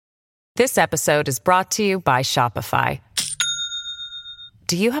This episode is brought to you by Shopify.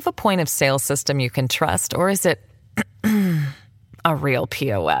 Do you have a point of sale system you can trust, or is it a real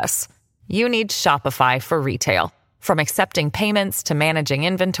POS? You need Shopify for retail. From accepting payments to managing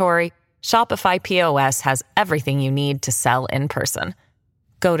inventory, Shopify POS has everything you need to sell in person.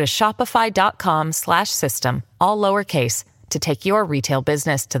 Go to shopify.com/system, all lowercase, to take your retail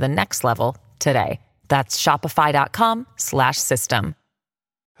business to the next level today. That's shopify.com/system.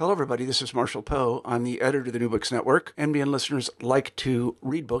 Hello, everybody. This is Marshall Poe. I'm the editor of the New Books Network. NBN listeners like to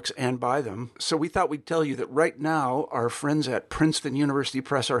read books and buy them. So we thought we'd tell you that right now, our friends at Princeton University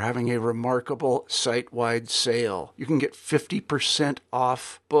Press are having a remarkable site-wide sale. You can get 50%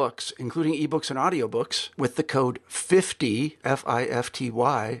 off books, including ebooks and audiobooks, with the code 50,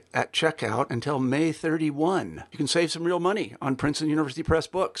 F-I-F-T-Y, at checkout until May 31. You can save some real money on Princeton University Press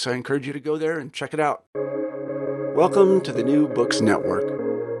books. I encourage you to go there and check it out. Welcome to the New Books Network.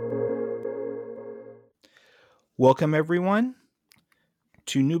 Welcome, everyone,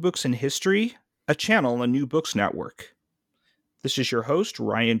 to New Books in History, a channel on the New Books Network. This is your host,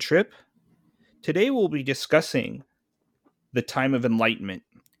 Ryan Tripp. Today we'll be discussing the time of Enlightenment,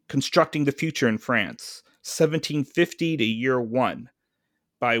 constructing the future in France, 1750 to year one,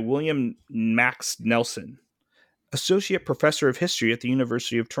 by William Max Nelson, Associate Professor of History at the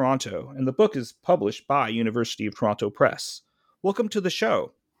University of Toronto, and the book is published by University of Toronto Press. Welcome to the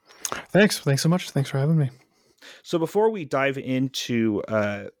show. Thanks so much. Thanks for having me. So before we dive into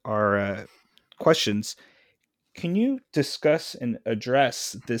our questions, can you discuss and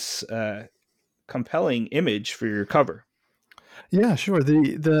address this compelling image for your cover? Yeah, sure.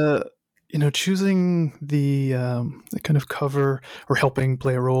 The choosing the kind of cover or helping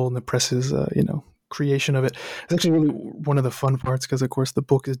play a role in the press's creation of it is actually really one of the fun parts, because of course the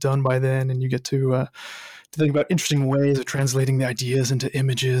book is done by then, and you get to think about interesting ways of translating the ideas into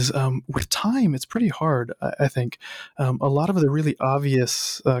images. With time, it's pretty hard, I think. A lot of the really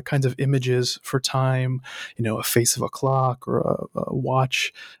obvious kinds of images for time, a face of a clock or a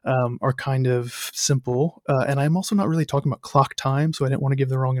watch, are kind of simple. And I'm also not really talking about clock time, so I didn't want to give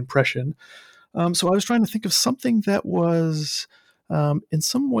the wrong impression. So I was trying to think of something that was in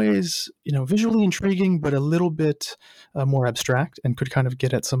some ways, visually intriguing, but a little bit more abstract, and could kind of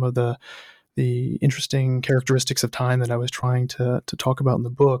get at some of the interesting characteristics of time that I was trying to talk about in the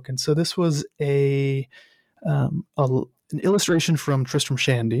book. And so this was an illustration from Tristram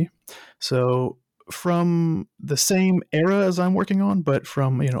Shandy. So from the same era as I'm working on, but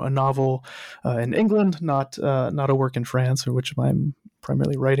from a novel in England, not a work in France, or which I'm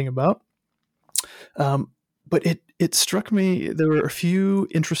primarily writing about. But it struck me there were a few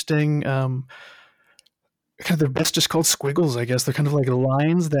interesting kind of, they're best just called squiggles, I guess. They're kind of like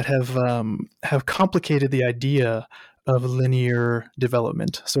lines that have complicated the idea of linear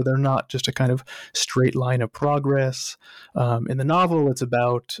development. So they're not just a kind of straight line of progress. In the novel, it's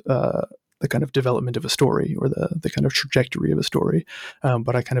about the kind of development of a story, or the kind of trajectory of a story.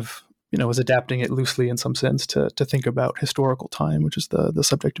 But I kind of was adapting it loosely in some sense to think about historical time, which is the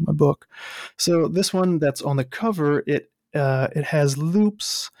subject of my book. So this one that's on the cover, it has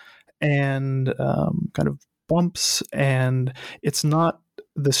loops and kind of bumps, and it's not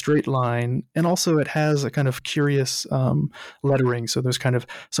the straight line, and also it has a kind of curious lettering. So there's kind of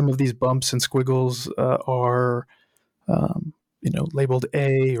some of these bumps and squiggles are labeled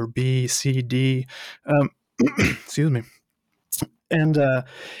A or B, C, D. Excuse me. And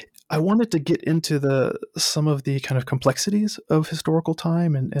I wanted to get into some of the kind of complexities of historical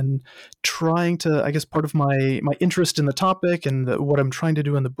time, and trying to, I guess, part of my interest in the topic and what I'm trying to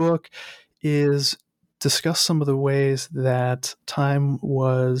do in the book is discuss some of the ways that time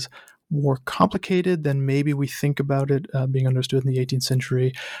was more complicated than maybe we think about it being understood in the 18th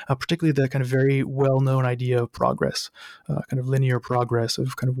century, particularly the kind of very well-known idea of progress, kind of linear progress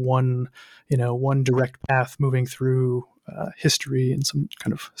of kind of one direct path moving through history in some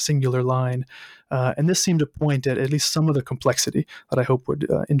kind of singular line. And this seemed to point at least some of the complexity that I hope would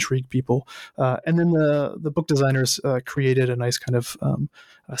intrigue people. And then the book designers created a nice kind of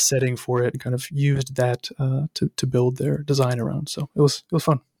a setting for it, and kind of used that to build their design around. So it was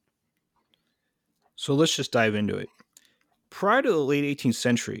fun. So let's just dive into it. Prior to the late 18th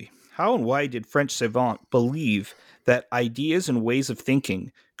century, how and why did French savants believe that ideas and ways of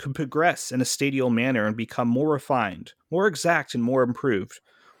thinking could progress in a stadial manner and become more refined, more exact, and more improved,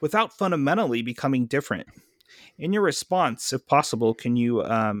 without fundamentally becoming different? In your response, if possible, can you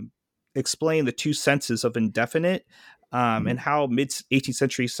explain the two senses of indefinite and how mid-18th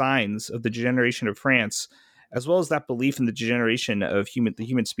century signs of the degeneration of France, as well as that belief in the degeneration of the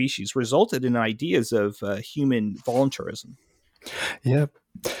human species, resulted in ideas of human voluntarism? Yeah,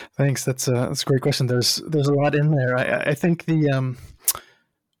 Thanks. That's a great question. There's a lot in there. I think the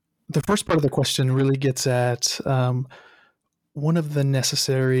first part of the question really gets at one of the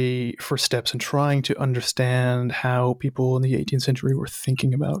necessary first steps in trying to understand how people in the 18th century were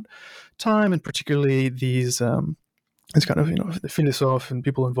thinking about time, and particularly these kind of the philosophes and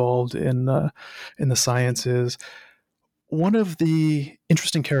people involved in the sciences. One of the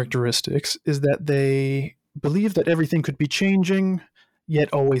interesting characteristics is that they believe that everything could be changing,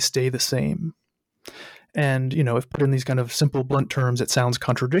 yet always stay the same. And if put in these kind of simple, blunt terms, it sounds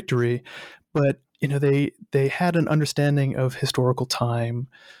contradictory, but they had an understanding of historical time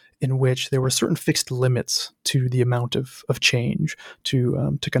in which there were certain fixed limits to the amount of change,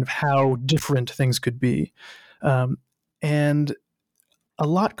 to kind of how different things could be, and a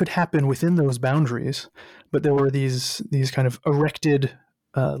lot could happen within those boundaries, but there were these kind of erected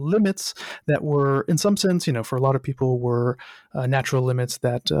limits that were, in some sense, for a lot of people, were natural limits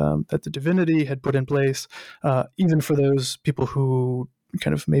that the divinity had put in place. Even for those people who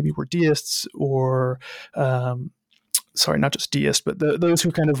kind of maybe were deists, or not just deists, but those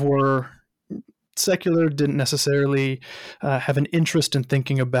who kind of were secular, didn't necessarily have an interest in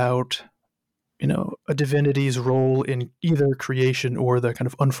thinking about a divinity's role in either creation or the kind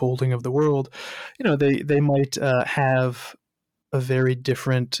of unfolding of the world. They might have a very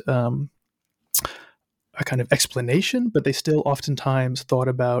different a kind of explanation, but they still oftentimes thought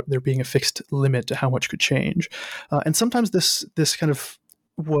about there being a fixed limit to how much could change. And sometimes this kind of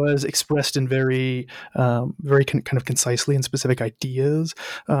was expressed in very kind of concisely in specific ideas.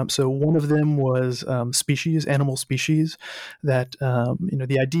 So one of them was animal species, that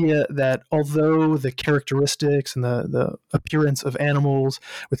the idea that although the characteristics and the appearance of animals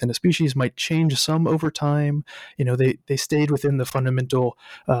within a species might change some over time, they stayed within the fundamental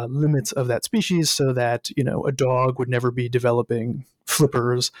limits of that species, so that a dog would never be developing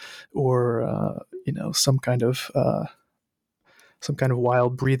flippers, or some kind of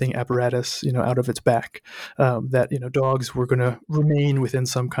wild breathing apparatus, out of its back. That dogs were going to remain within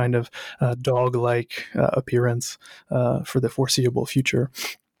some kind of dog-like appearance for the foreseeable future.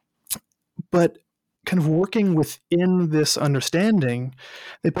 But kind of working within this understanding,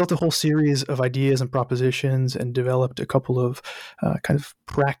 they built a whole series of ideas and propositions, and developed a couple of kind of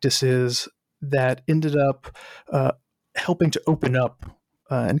practices that ended up helping to open up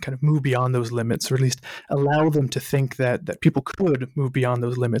and kind of move beyond those limits, or at least allow them to think that people could move beyond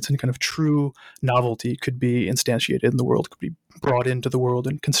those limits, and kind of true novelty could be instantiated in the world, could be brought into the world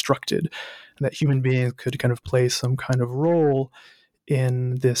and constructed, and that human beings could kind of play some kind of role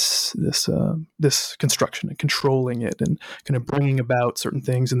in this construction and controlling it, and kind of bringing about certain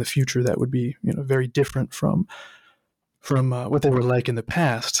things in the future that would be very different from what they were like in the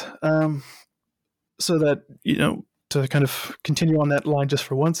past. So that to kind of continue on that line just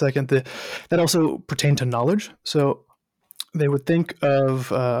for 1 second, that also pertained to knowledge. So they would think of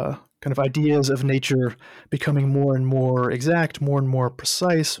kind of ideas of nature becoming more and more exact, more and more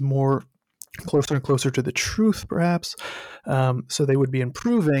precise, more closer and closer to the truth, perhaps. So they would be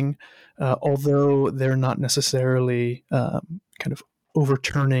improving, although they're not necessarily kind of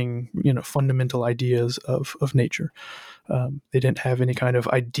overturning fundamental ideas of nature. They didn't have any kind of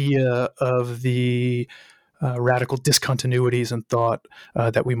idea of the radical discontinuities in thought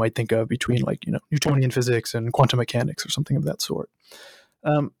that we might think of between, like, Newtonian physics and quantum mechanics, or something of that sort.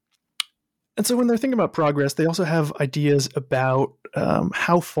 And so when they're thinking about progress, they also have ideas about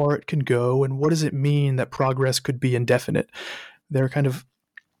how far it can go, and what does it mean that progress could be indefinite. Their kind of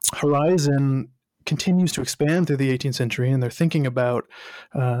horizon continues to expand through the 18th century, and they're thinking about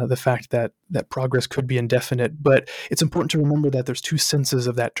the fact that progress could be indefinite. But it's important to remember that there's two senses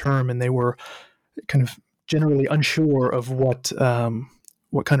of that term, and they were kind of generally unsure of what kind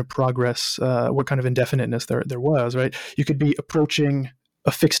of progress, what kind of indefiniteness there was. Right? You could be approaching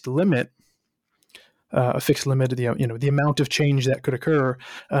a fixed limit of the amount of change that could occur,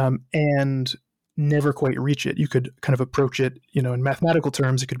 and never quite reach it. You could kind of approach it, in mathematical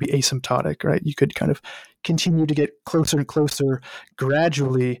terms, it could be asymptotic, right? You could kind of continue to get closer and closer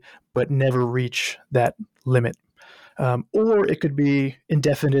gradually, but never reach that limit. Or it could be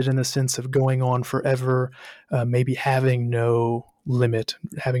indefinite in the sense of going on forever, maybe having no limit,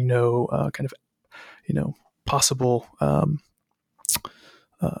 having no kind of, possible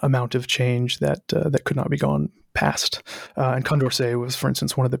amount of change that could not be gone past. And Condorcet was, for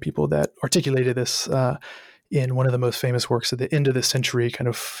instance, one of the people that articulated this in one of the most famous works at the end of the century, kind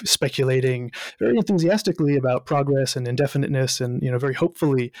of speculating very enthusiastically about progress and indefiniteness, and very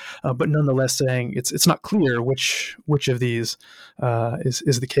hopefully, but nonetheless saying it's not clear which of these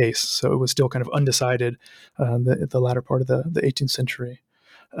is the case. So it was still kind of undecided the latter part of the 18th century.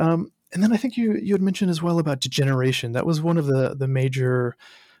 And then I think you had mentioned as well about degeneration. That was one of the major,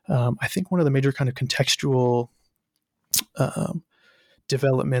 I think one of the major kind of contextual um,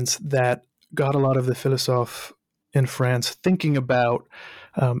 developments that got a lot of the philosophes in France thinking about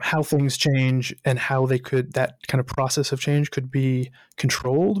how things change and how that kind of process of change could be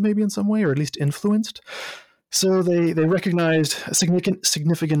controlled maybe in some way, or at least influenced. So they recognized a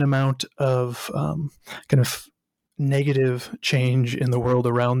significant amount of kind of negative change in the world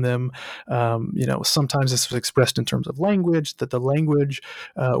around them. Sometimes this was expressed in terms of language, that the language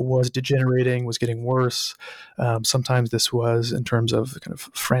was degenerating, was getting worse. Sometimes this was in terms of kind of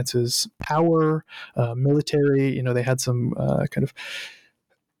France's power, military. They had some kind of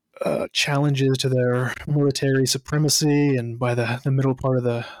challenges to their military supremacy, and by the middle part of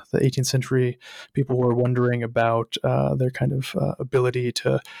the 18th century, people were wondering about their kind of ability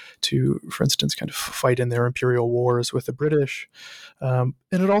to, for instance, kind of fight in their imperial wars with the British. And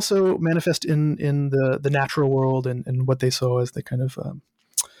it also manifested in the natural world and what they saw as the kind of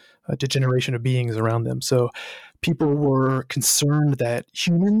degeneration of beings around them. So people were concerned that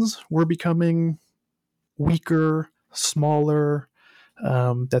humans were becoming weaker, smaller,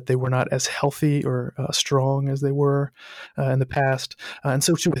 that they were not as healthy or strong as they were in the past, and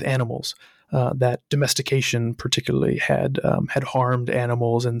so too with animals. That domestication particularly had harmed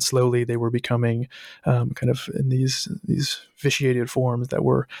animals, and slowly they were becoming kind of in these vitiated forms that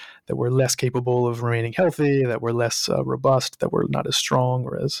were less capable of remaining healthy, that were less robust, that were not as strong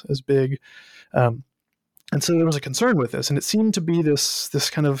or as big. And so there was a concern with this, and it seemed to be this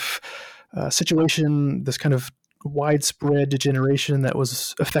kind of situation, this kind of widespread degeneration that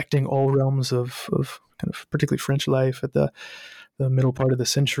was affecting all realms of kind of particularly French life at the middle part of the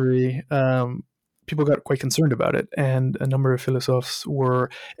century. People got quite concerned about it, and a number of philosophers were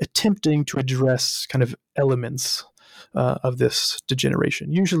attempting to address kind of elements of this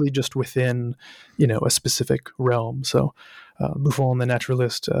degeneration, usually just within, a specific realm. So Buffon, the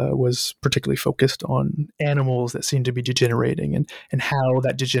naturalist, was particularly focused on animals that seemed to be degenerating and how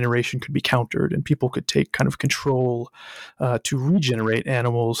that degeneration could be countered, and people could take kind of control to regenerate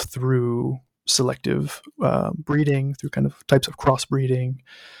animals through selective breeding, through kind of types of crossbreeding.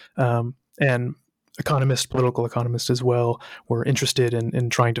 And political economists as well, were interested in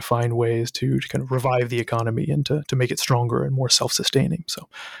trying to find ways to kind of revive the economy and to make it stronger and more self-sustaining. So,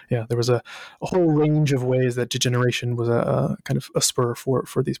 yeah, there was a whole range of ways that degeneration was a kind of a spur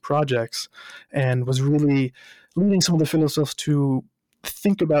for these projects, and was really leading some of the philosophers to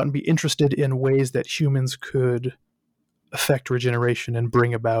think about and be interested in ways that humans could affect regeneration and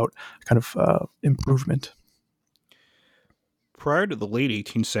bring about kind of improvement. Prior to the late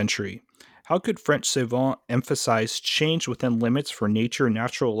 18th century, how could French savants emphasize change within limits for nature,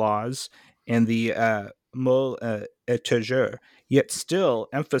 natural laws, and the mot et toujours, yet still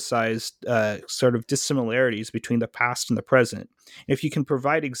emphasize sort of dissimilarities between the past and the present? If you can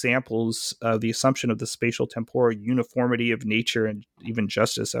provide examples of the assumption of the spatial temporal uniformity of nature and even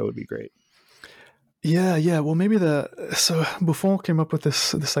justice, that would be great. Yeah. Well, maybe so Buffon came up with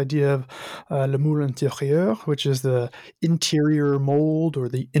this idea of le moule intérieur, which is the interior mold or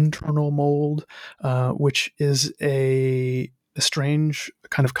the internal mold, which is a strange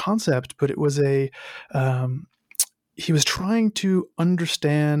kind of concept, but it was he was trying to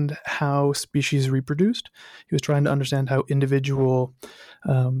understand how species reproduced. He was trying to understand how individual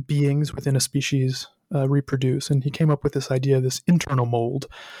beings within a species reproduce. And he came up with this idea, this internal mold,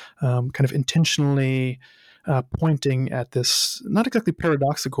 kind of intentionally pointing at this, not exactly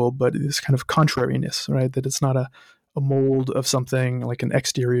paradoxical, but this kind of contrariness, right? That it's not a mold of something like an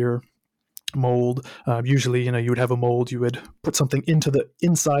exterior mold. Usually, you would have a mold, you would put something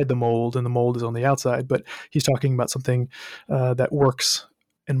inside the mold, and the mold is on the outside. But he's talking about something that works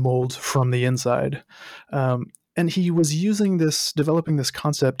and molds from the inside. And he was developing this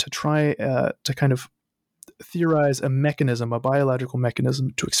concept to try to kind of theorize a biological mechanism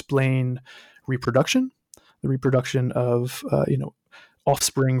to explain reproduction, the reproduction of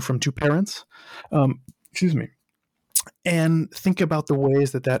offspring from two parents. Excuse me. And think about the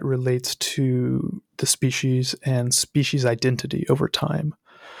ways that relates to the species and species identity over time.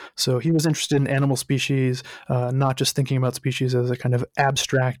 So he was interested in animal species, not just thinking about species as a kind of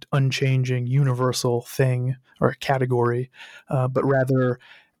abstract, unchanging, universal thing or a category, but rather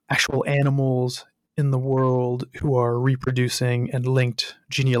actual animals in the world who are reproducing and linked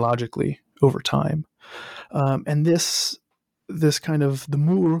genealogically over time. And this kind of the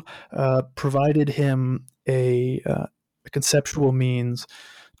moule provided him a conceptual means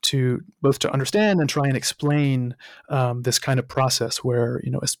to both to understand and try and explain this kind of process where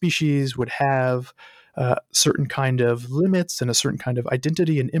a species would have certain kind of limits and a certain kind of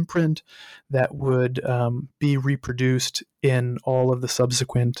identity and imprint that would be reproduced in all of the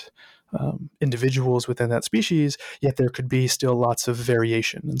subsequent individuals within that species, yet there could be still lots of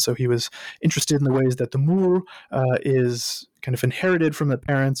variation. And so he was interested in the ways that the moor is kind of inherited from the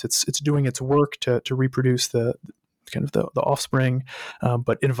parents. It's doing its work to reproduce the the offspring,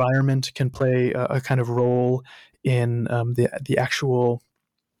 but environment can play a kind of role in the actual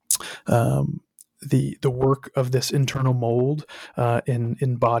the work of this internal mold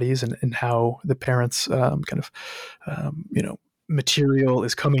in bodies, and how the parents material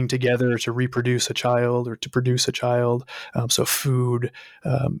is coming together to reproduce a child or to produce a child. So food,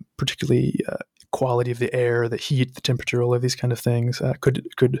 particularly quality of the air, the heat, the temperature, all of these kind of things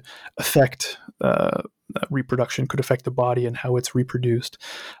could affect reproduction, could affect the body and how it's reproduced.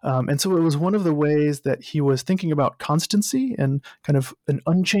 And so it was one of the ways that he was thinking about constancy and kind of an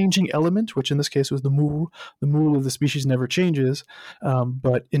unchanging element, which in this case was the mool. The mool of the species never changes,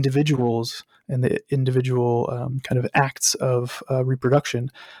 but individuals and the individual kind of acts of reproduction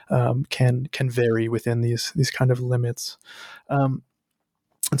can vary within these kind of limits.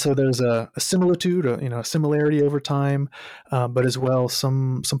 And so there's a similitude, a similarity over time, but as well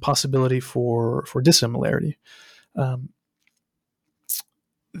some possibility for dissimilarity.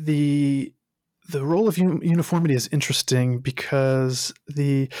 The role of uniformity is interesting because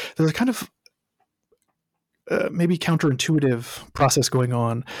there's a kind of maybe counterintuitive process going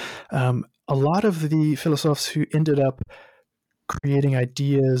on. A lot of the philosophers who ended up creating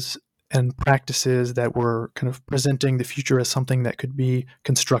ideas and practices that were kind of presenting the future as something that could be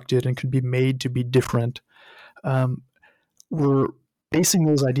constructed and could be made to be different, were basing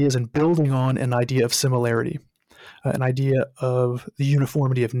those ideas and building on an idea of similarity, an idea of the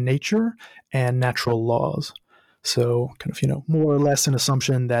uniformity of nature and natural laws. So kind of, more or less an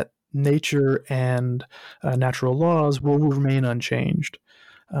assumption that nature and natural laws will remain unchanged.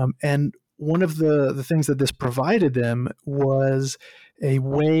 And one of the things that this provided them was a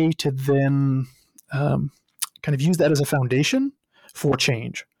way to then kind of use that as a foundation for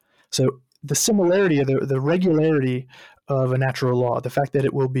change. So the similarity, the regularity of a natural law, the fact that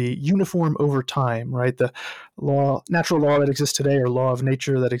it will be uniform over time, right? The natural law that exists today, or law of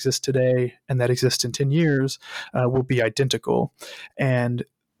nature that exists today and that exists in 10 years will be identical. And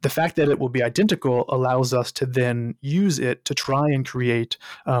the fact that it will be identical allows us to then use it to try and create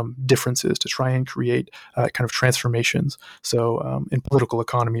differences, to try and create kind of transformations. So in political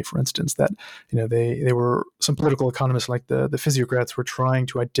economy, for instance, that they were some political economists like the physiocrats were trying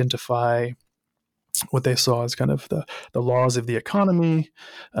to identify what they saw as kind of the laws of the economy,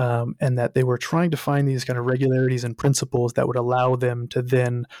 and that they were trying to find these kind of regularities and principles that would allow them to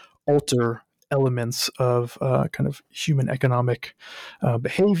then alter elements of kind of human economic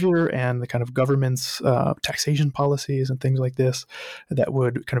behavior and the kind of government's taxation policies and things like this that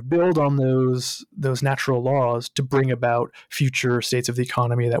would kind of build on those natural laws to bring about future states of the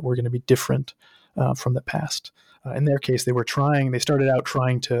economy that were going to be different from the past. In their case, they started out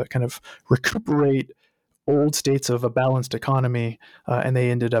trying to kind of recuperate old states of a balanced economy, and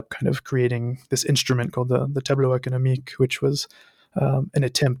they ended up kind of creating this instrument called the tableau économique, which was an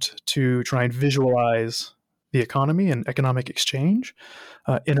attempt to try and visualize the economy and economic exchange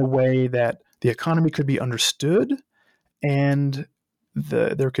in a way that the economy could be understood, and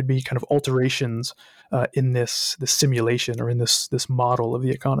there could be kind of alterations in this simulation or in this model of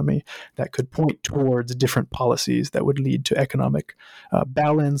the economy that could point towards different policies that would lead to economic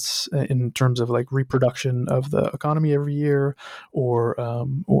balance in terms of like reproduction of the economy every year,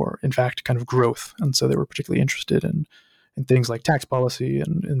 or in fact kind of growth. And so they were particularly interested in things like tax policy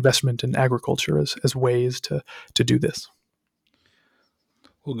and investment in agriculture as ways to do this.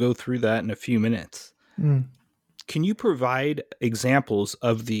 We'll go through that in a few minutes. Can you provide examples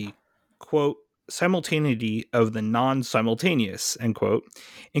of the, quote, simultaneity of the non-simultaneous, end quote,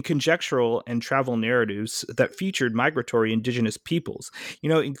 in conjectural and travel narratives that featured migratory indigenous peoples?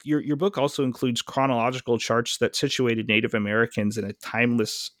 Your book also includes chronological charts that situated Native Americans in a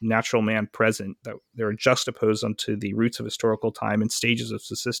timeless natural man present, that they were juxtaposed onto the roots of historical time and stages of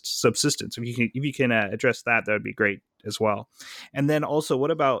subsistence. If you can address that would be great as well. And then also, what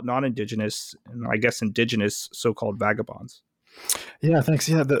about non-indigenous, and I guess indigenous so-called vagabonds? Yeah, thanks.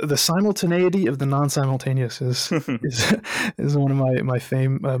 Yeah, the simultaneity of the non-simultaneous is one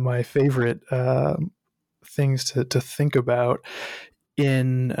of my favorite things to think about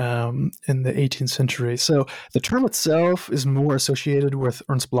in the 18th century. So the term itself is more associated with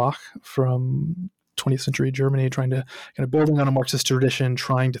Ernst Bloch from 20th century Germany, trying to kind of building on a Marxist tradition,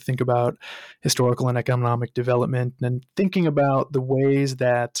 trying to think about historical and economic development and thinking about the ways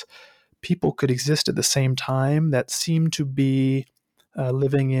that people could exist at the same time that seemed to be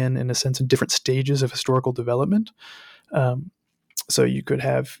living in a sense, in different stages of historical development. So you could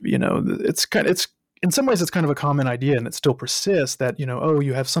have, it's in some ways it's kind of a common idea, and it still persists that,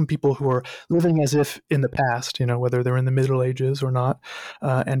 you have some people who are living as if in the past, whether they're in the Middle Ages or not,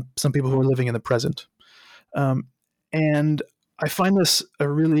 and some people who are living in the present. And I find this a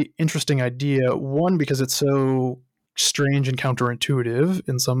really interesting idea, one, because it's so strange and counterintuitive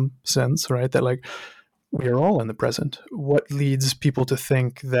in some sense, right? That like, we are all in the present. What leads people to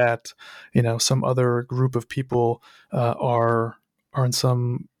think that, some other group of people are in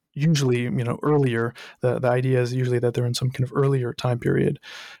some, usually, earlier, the idea is usually that they're in some kind of earlier time period.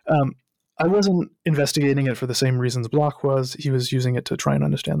 I wasn't investigating it for the same reasons Bloch was. He was using it to try and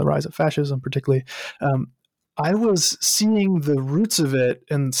understand the rise of fascism, particularly. I was seeing the roots of it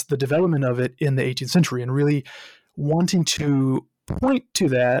and the development of it in the 18th century, and really wanting to point to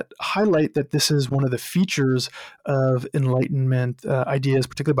that, highlight that this is one of the features of Enlightenment ideas,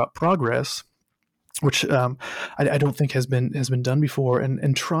 particularly about progress, which I don't think has been done before,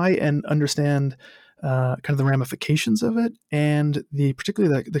 and try and understand kind of the ramifications of it, and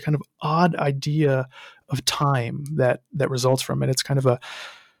particularly the kind of odd idea of time that results from it. It's kind of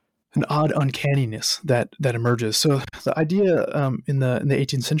an odd uncanniness that emerges. So the idea in the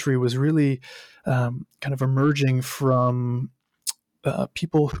 18th century was really kind of emerging from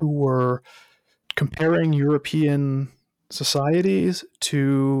people who were comparing European societies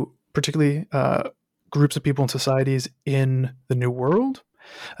to particularly groups of people and societies in the New World,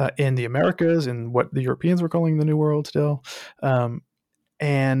 in the Americas, in what the Europeans were calling the New World still,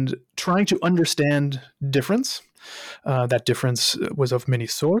 and trying to understand difference. That difference was of many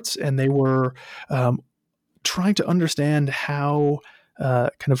sorts, and they were trying to understand how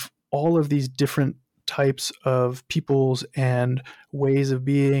kind of all of these different types of peoples and ways of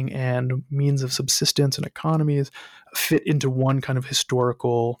being and means of subsistence and economies fit into one kind of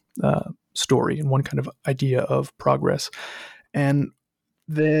historical story and one kind of idea of progress. And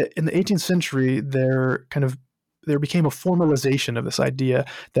in the 18th century, there became a formalization of this idea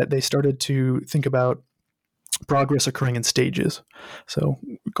that they started to think about progress occurring in stages. So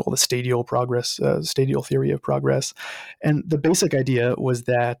we call it stadial progress, stadial theory of progress. And the basic idea was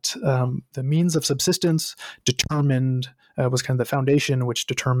that the means of subsistence was kind of the foundation which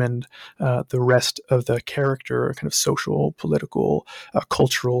determined the rest of the character, kind of social, political,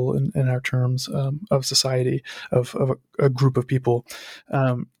 cultural, in our terms, of society, of a group of people.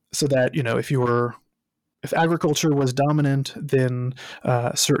 So that, if agriculture was dominant, then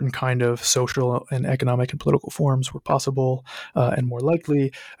certain kind of social and economic and political forms were possible and more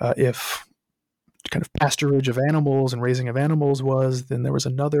likely. If kind of pasturage of animals and raising of animals was, then there was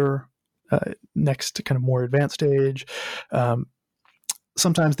another next kind of more advanced stage.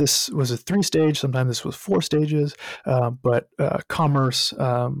 Sometimes this was a 3-stage, sometimes this was 4 stages, but commerce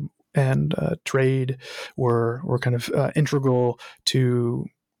and trade were kind of integral to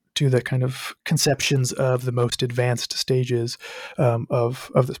the kind of conceptions of the most advanced stages of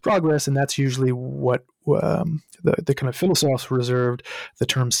this progress, and that's usually what the kind of philosophers reserved the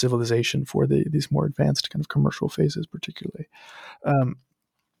term civilization for these more advanced kind of commercial phases, particularly.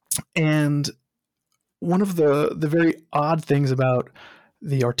 And one of the very odd things about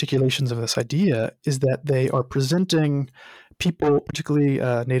the articulations of this idea is that they are presenting people, particularly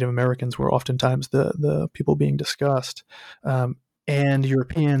Native Americans, were oftentimes the people being discussed, and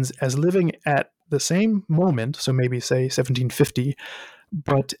Europeans, as living at the same moment, so maybe say 1750,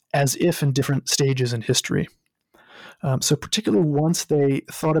 but as if in different stages in history. So particularly once they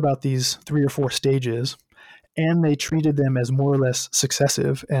thought about these 3 or 4 stages, and they treated them as more or less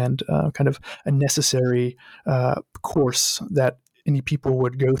successive and kind of a necessary course that any people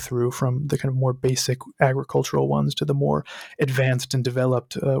would go through, from the kind of more basic agricultural ones to the more advanced and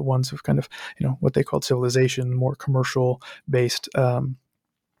developed ones of kind of, what they called civilization, more commercial based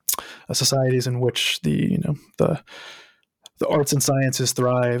societies in which the arts and sciences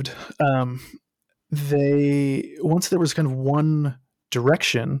thrived. Once there was kind of one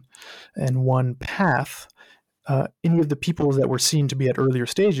direction and one path, any of the people that were seen to be at earlier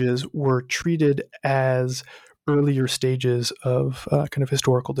stages were treated as earlier stages of kind of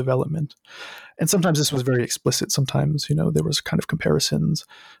historical development. And sometimes this was very explicit. Sometimes, there was kind of comparisons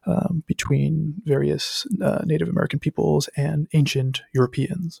between various Native American peoples and ancient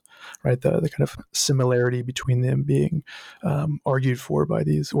Europeans, right? The kind of similarity between them being argued for by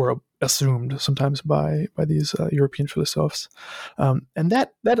these, or assumed sometimes by these European philosophers. And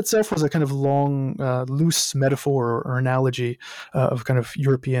that itself was a kind of long, loose metaphor or analogy of kind of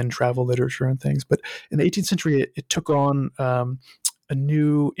European travel literature and things. But in the 18th century, it took on a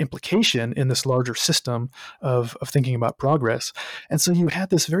new implication in this larger system of thinking about progress. And so you had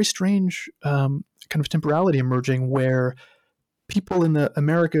this very strange kind of temporality emerging where people in the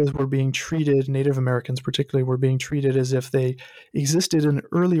Americas were being treated, Native Americans particularly, were being treated as if they existed in an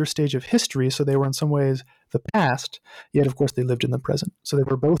earlier stage of history. So they were in some ways the past, yet of course they lived in the present. So they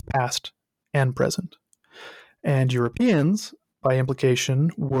were both past and present. And Europeans, by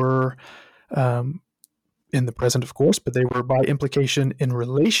implication, were in the present, of course, but they were by implication in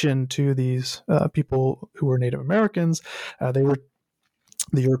relation to these people who were Native Americans. The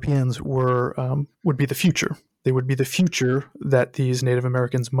Europeans would be the future. They would be the future that these Native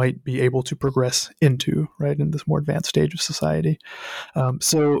Americans might be able to progress into, right, in this more advanced stage of society.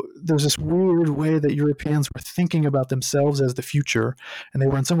 So there's this weird way that Europeans were thinking about themselves as the future, and they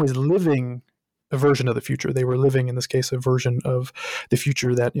were in some ways living a version of the future. They were living, in this case, a version of the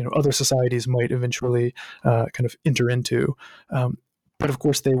future that other societies might eventually kind of enter into. But of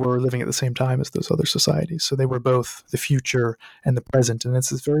course, they were living at the same time as those other societies. So they were both the future and the present. And it's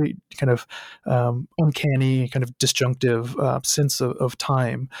this very kind of uncanny, kind of disjunctive sense of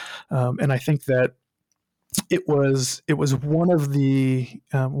time. And I think that it was one of the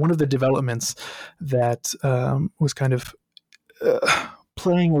developments that was kind of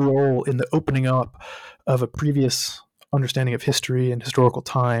playing a role in the opening up of a previous understanding of history and historical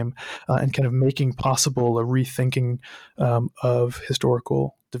time, and kind of making possible a rethinking of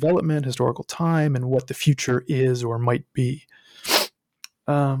historical development, historical time, and what the future is or might be.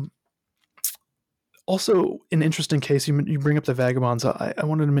 Also, an interesting case, you bring up the vagabonds. I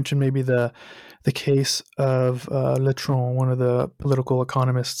wanted to mention maybe the case of Letron, one of the political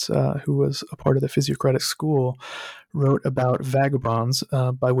economists who was a part of the physiocratic school, wrote about vagabonds,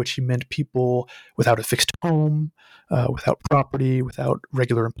 by which he meant people without a fixed home, without property, without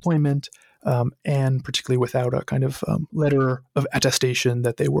regular employment, and particularly without a kind of letter of attestation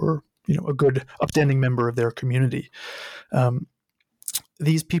that they were, a good, upstanding member of their community.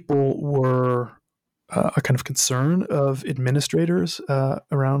 These people were a kind of concern of administrators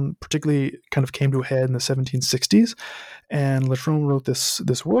around, particularly kind of came to a head in the 1760s. And Letron wrote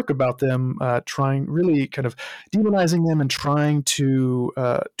this work about them, trying, really kind of demonizing them and trying to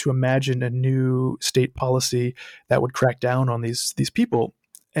imagine a new state policy that would crack down on these people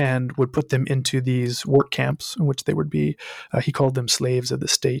and would put them into these work camps in which they would be, he called them slaves of the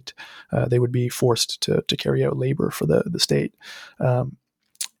state. They would be forced to carry out labor for the state.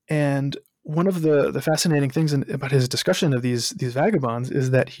 And one of the fascinating things about his discussion of these vagabonds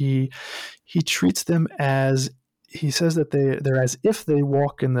is that he treats them as, he says that they're as if they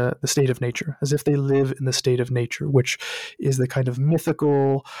walk in the state of nature, as if they live in the state of nature, which is the kind of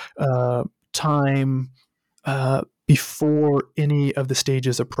mythical time before any of the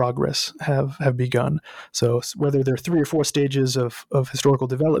stages of progress have begun. So whether there are 3 or 4 stages of historical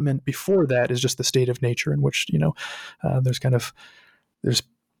development, before that is just the state of nature in which there's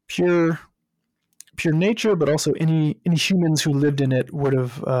pure nature, but also any humans who lived in it would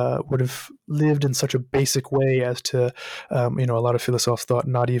have lived in such a basic way as to, a lot of philosophers thought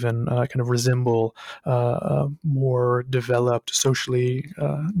not even kind of resemble more developed, socially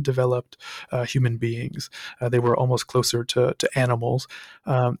developed human beings. They were almost closer to animals.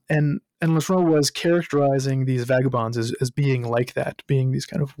 And Letron was characterizing these vagabonds as being like that, being these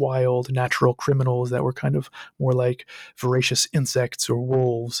kind of wild, natural criminals that were kind of more like voracious insects or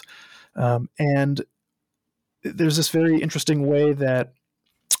wolves. And there's this very interesting way that,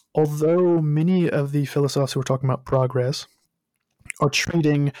 although many of the philosophers who are talking about progress are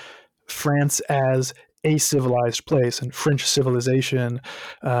treating France as a civilized place, and French civilization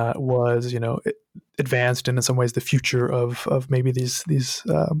was, advanced and in some ways the future of maybe these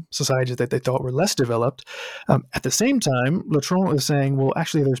societies that they thought were less developed. At the same time, Letron is saying, well,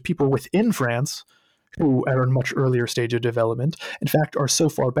 actually, there's people within France who are in a much earlier stage of development. In fact, are so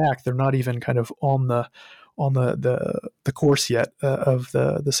far back they're not even kind of on the course yet of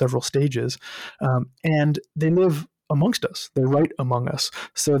the several stages, and they live amongst us. They're right among us,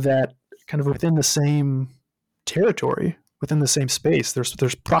 so that kind of within the same territory, within the same space,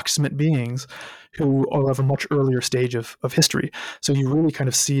 there's proximate beings who are of a much earlier stage of history. So you really kind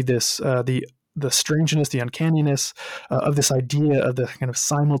of see this the strangeness, the uncanniness of this idea of the kind of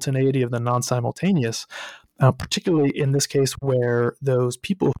simultaneity of the non-simultaneous, particularly in this case where those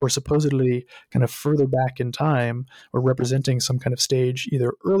people who are supposedly kind of further back in time or representing some kind of stage,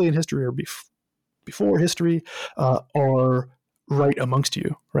 either early in history or before history, are right amongst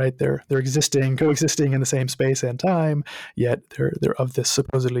you, right? They're coexisting in the same space and time, yet they're of this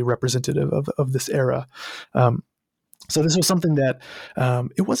supposedly representative of this era. So this was something that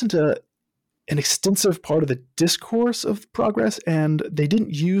it wasn't an extensive part of the discourse of progress, and they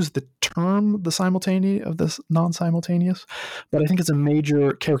didn't use the term the simultaneous of this non-simultaneous, but I think it's a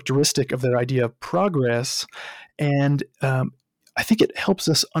major characteristic of their idea of progress, and I think it helps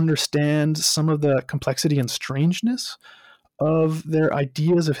us understand some of the complexity and strangeness of their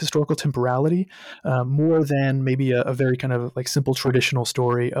ideas of historical temporality, more than maybe a very kind of like simple traditional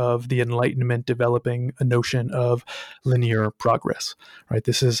story of the Enlightenment developing a notion of linear progress. Right?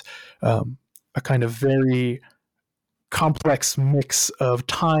 This is a kind of very complex mix of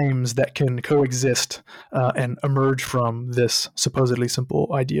times that can coexist and emerge from this supposedly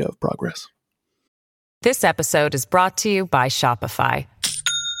simple idea of progress. This episode is brought to you by Shopify.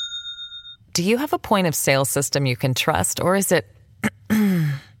 Do you have a point of sale system you can trust, or is it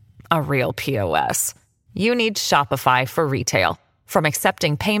a real POS? You need Shopify for retail. From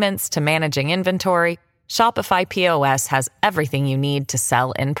accepting payments to managing inventory, Shopify POS has everything you need to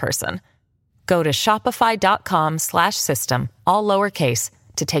sell in person. Go to shopify.com/system, all lowercase,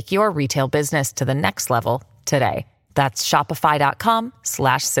 to take your retail business to the next level today. That's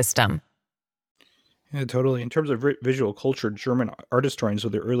shopify.com/system. Yeah, totally. In terms of visual culture, German art historians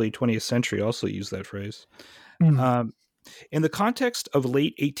of the early 20th century also use that phrase. In the context of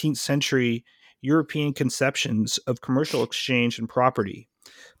late 18th century European conceptions of commercial exchange and property,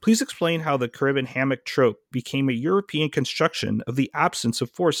 please explain how the Caribbean hammock trope became a European construction of the absence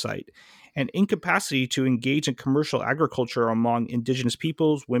of foresight and incapacity to engage in commercial agriculture among indigenous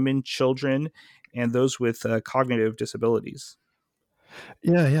peoples, women, children, and those with cognitive disabilities.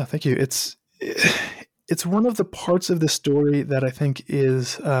 Yeah, thank you. It's one of the parts of the story that I think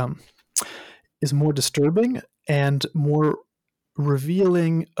is more disturbing and more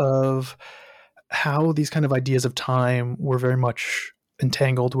revealing of how these kind of ideas of time were very much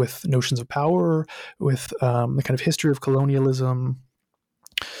entangled with notions of power, with the kind of history of colonialism.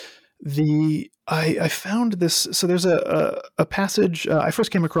 I found this. So there's a passage. I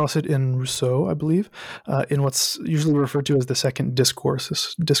first came across it in Rousseau, I believe, in what's usually referred to as the second discourse,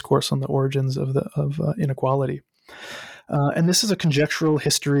 this discourse on the origins of inequality. And this is a conjectural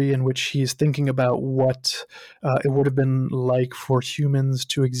history in which he's thinking about what it would have been like for humans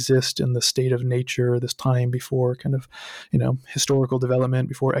to exist in the state of nature, this time before kind of, historical development,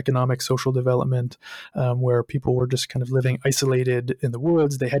 before economic, social development, where people were just kind of living isolated in the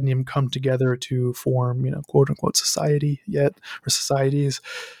woods. They hadn't even come together to form, quote unquote, society yet, or societies.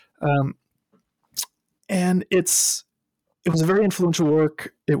 And it was a very influential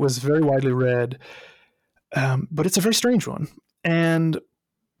work. It was very widely read. But it's a very strange one. And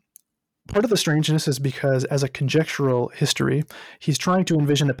part of the strangeness is because as a conjectural history, he's trying to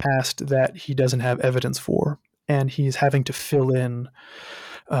envision a past that he doesn't have evidence for. And he's having to fill in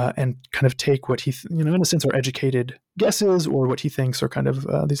and kind of take what he, in a sense, are educated guesses, or what he thinks are kind of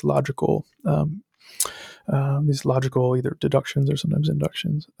these logical either deductions or sometimes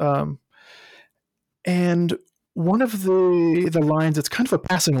inductions. And one of the lines, it's kind of a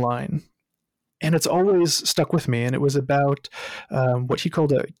passing line, and it's always stuck with me. And it was about what he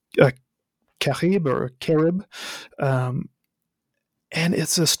called a Carib or a Carib. And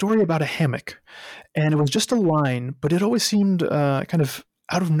it's a story about a hammock. And it was just a line, but it always seemed kind of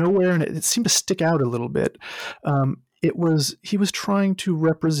out of nowhere, and it seemed to stick out a little bit. He was trying to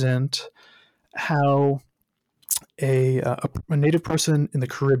represent how a native person in the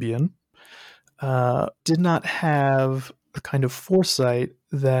Caribbean did not have a kind of foresight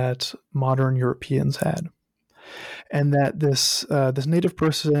that modern Europeans had, and that this native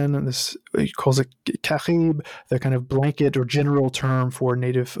person, and this he calls it Carib, the kind of blanket or general term for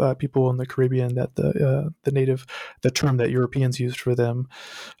native people in the Caribbean, that the term that Europeans used for them,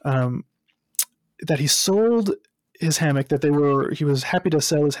 that he sold his hammock, that he was happy to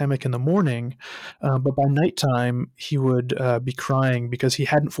sell his hammock in the morning, but by nighttime he would be crying because he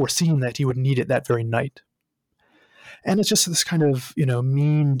hadn't foreseen that he would need it that very night. And it's just this kind of,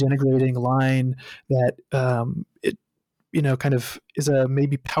 mean, denigrating line that it kind of is a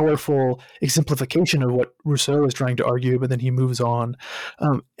maybe powerful exemplification of what Rousseau is trying to argue, but then he moves on.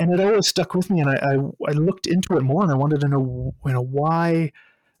 And it always stuck with me, and I looked into it more, and I wanted to know, why,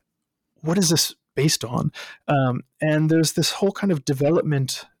 what is this based on? And there's this whole kind of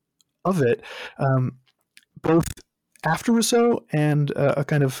development of it, both after Rousseau and a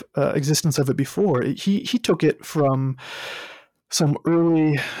kind of existence of it before. He took it from some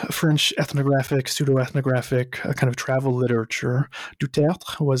early French ethnographic, pseudo-ethnographic kind of travel literature.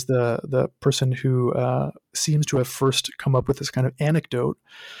 Dutertre was the person who seems to have first come up with this kind of anecdote.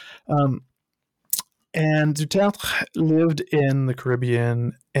 And Dutertre lived in the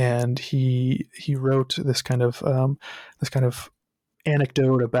Caribbean, and he wrote this kind of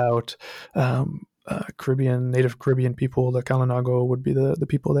anecdote about native Caribbean people. The Kalinago would be the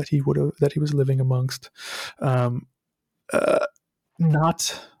people that he was living amongst,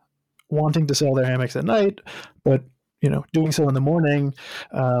 not wanting to sell their hammocks at night, but doing so in the morning,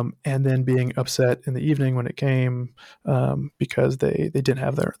 and then being upset in the evening when it came, because they didn't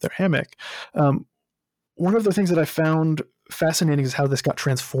have their hammock. One of the things that I found fascinating is how this got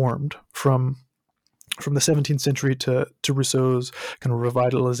transformed from the 17th century to Rousseau's kind of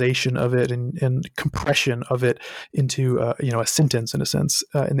revitalization of it and compression of it into a sentence, in a sense,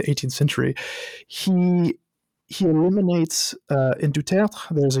 in the 18th century. He eliminates, in Duterte,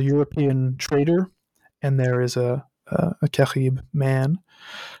 there's a European trader and there is a Carib man,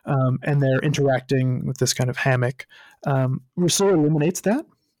 and they're interacting with this kind of hammock. Rousseau eliminates that.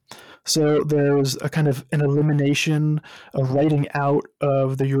 So there's a kind of an elimination, a writing out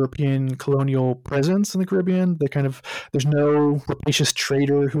of the European colonial presence in the Caribbean. There's no rapacious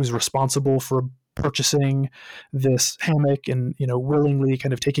trader who's responsible for purchasing this hammock and willingly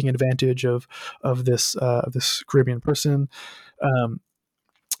kind of taking advantage of this Caribbean person.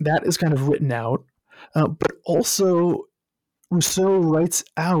 That is kind of written out, but also Rousseau writes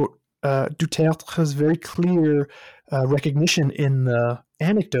out Dutertre's very clear recognition in the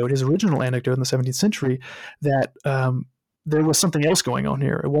anecdote, his original anecdote in the 17th century, that there was something else going on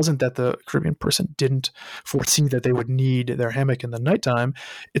here. It wasn't that the Caribbean person didn't foresee that they would need their hammock in the nighttime.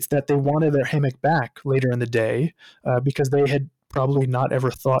 It's that they wanted their hammock back later in the day, because they had probably not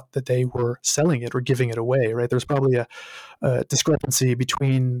ever thought that they were selling it or giving it away, right? There's probably a discrepancy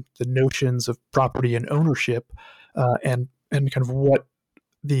between the notions of property and ownership, and kind of what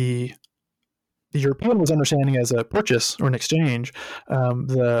the European was understanding as a purchase or an exchange.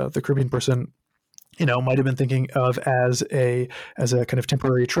 The Caribbean person, might have been thinking of as a kind of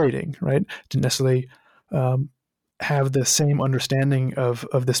temporary trading, right? Didn't necessarily have the same understanding of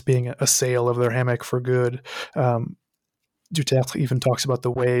this being a sale of their hammock for good. Duterte even talks about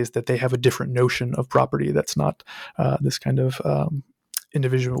the ways that they have a different notion of property that's not this kind of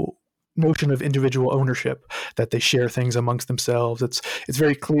individual notion of individual ownership, that they share things amongst themselves. It's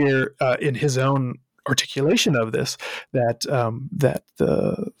very clear in his own articulation of this that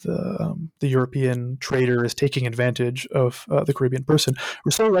the European trader is taking advantage of the Caribbean person.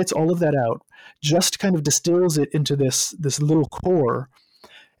 Rousseau writes all of that out, just kind of distills it into this little core,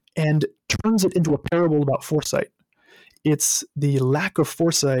 and turns it into a parable about foresight. It's the lack of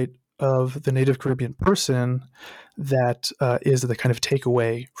foresight of the native Caribbean person that is the kind of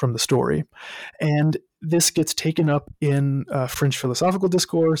takeaway from the story. And this gets taken up in French philosophical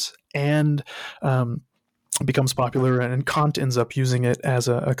discourse and becomes popular, and Kant ends up using it as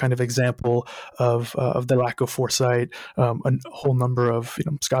a kind of example of the lack of foresight. A whole number of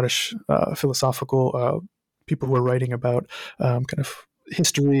Scottish philosophical people who are writing about kind of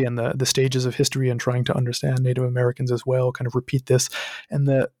history and the stages of history and trying to understand Native Americans as well kind of repeat this. And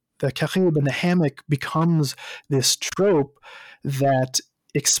the Carib and the hammock becomes this trope that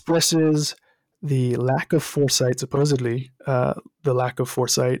expresses the lack of foresight, supposedly, the lack of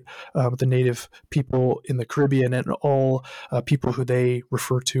foresight of the native people in the Caribbean and all people who they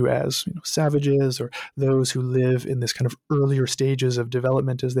refer to as savages, or those who live in this kind of earlier stages of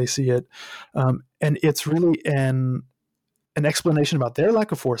development as they see it. And it's really an explanation about their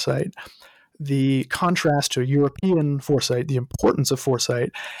lack of foresight, the contrast to European foresight, the importance of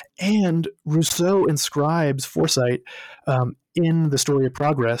foresight, and Rousseau inscribes foresight in the story of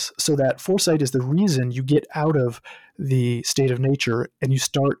progress, so that foresight is the reason you get out of the state of nature and you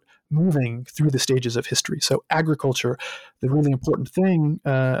start moving through the stages of history. So agriculture, the really important thing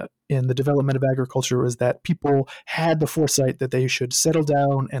in the development of agriculture is that people had the foresight that they should settle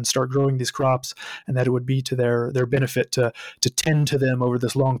down and start growing these crops, and that it would be to their benefit to tend to them over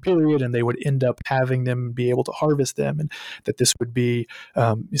this long period, and they would end up having them be able to harvest them, and that this would be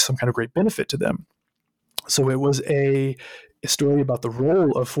some kind of great benefit to them. So it was a story about the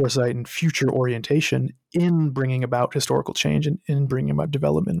role of foresight and future orientation in bringing about historical change and in bringing about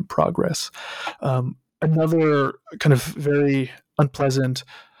development and progress. Another kind of very unpleasant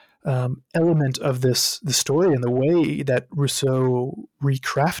element of the story and the way that Rousseau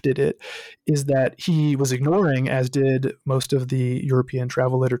recrafted it is that he was ignoring, as did most of the European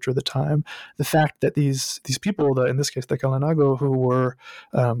travel literature at the time, the fact that these people, in this case the Kalinago, who were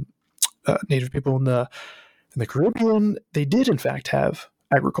native people in the Caribbean, they did in fact have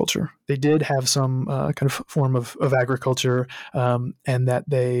agriculture. They did have some kind of form of agriculture, and that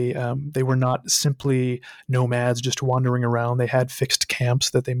they were not simply nomads just wandering around. They had fixed camps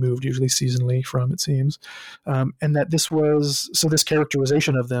that they moved usually seasonally from, it seems, and that this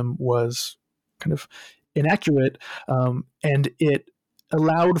characterization of them was kind of inaccurate, and it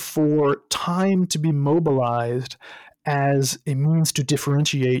allowed for time to be mobilized as a means to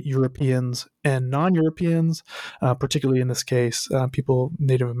differentiate Europeans and non-Europeans, particularly in this case, people,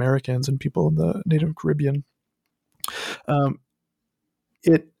 Native Americans and people in the Native Caribbean.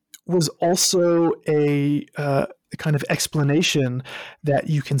 It was also a kind of explanation that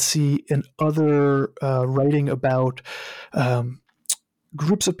you can see in other writing about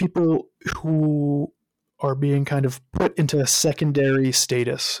groups of people who are being kind of put into a secondary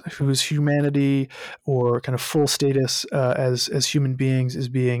status, whose humanity or kind of full status as human beings is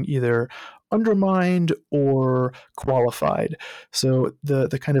being either undermined or qualified. So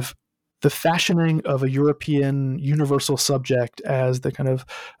the kind of the fashioning of a European universal subject as the kind of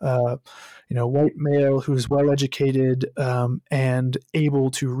white male who's well educated and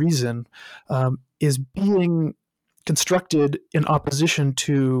able to reason is being constructed in opposition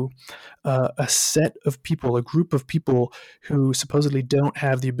to a set of people, a group of people who supposedly don't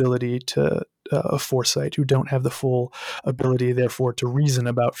have the ability to foresight, who don't have the full ability, therefore, to reason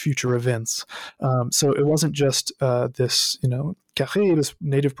about future events. So it wasn't just this, Carré, this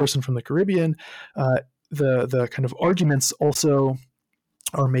native person from the Caribbean. The kind of arguments also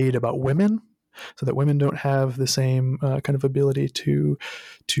are made about women, so that women don't have the same kind of ability to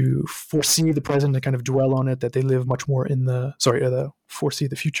foresee the present and kind of dwell on it, that they live much more in foresee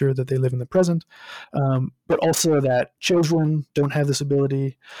the future, that they live in the present. But also that children don't have this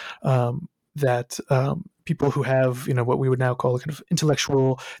ability, that people who have, what we would now call kind of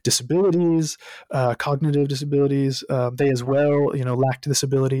intellectual disabilities, cognitive disabilities, they as well, lacked this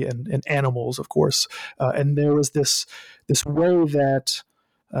ability, and animals, of course. And there was this way that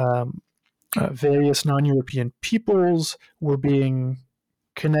various non-European peoples were being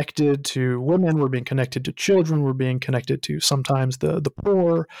connected to women, were being connected to children, were being connected to sometimes the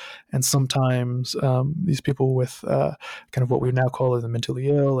poor, and sometimes these people with kind of what we now call the mentally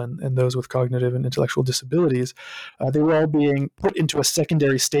ill, and those with cognitive and intellectual disabilities. They were all being put into a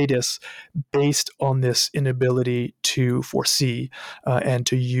secondary status based on this inability to foresee and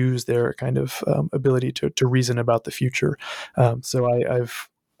to use their kind of ability to reason about the future. So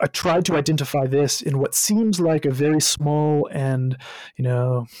I tried to identify this in what seems like a very small and,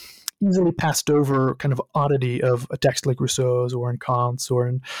 easily passed over kind of oddity of a text like Rousseau's, or in Kant's, or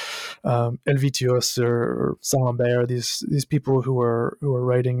in Helvetius or Saint-Lambert. These people who are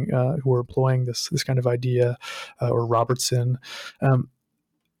writing, who are employing this kind of idea, or Robertson,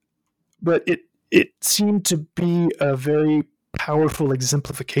 but it seemed to be a very powerful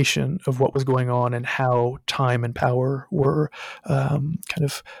exemplification of what was going on and how time and power were kind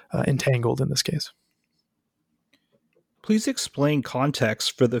of entangled in this case. Please explain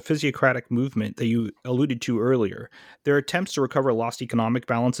context for the physiocratic movement that you alluded to earlier. Their attempts to recover lost economic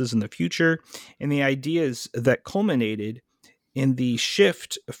balances in the future, and the ideas that culminated in the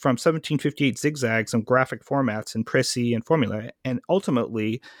shift from 1758 zigzags and graphic formats in précis and formula, and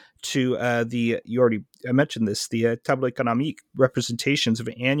ultimately to you already mentioned this, the tableau économique representations of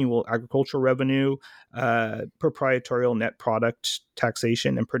annual agricultural revenue, proprietorial net product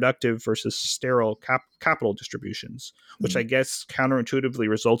taxation, and productive versus sterile capital distributions, which I guess counterintuitively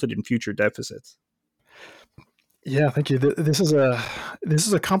resulted in future deficits. Yeah, thank you. This is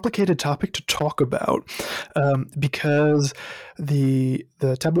a complicated topic to talk about because the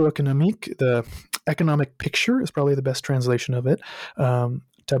tableau économique, the economic picture, is probably the best translation of it.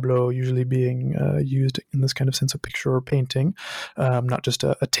 Tableau usually being used in this kind of sense of picture or painting, not just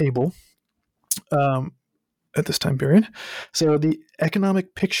a table at this time period. So the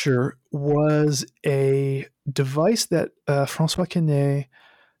economic picture was a device that François Quesnay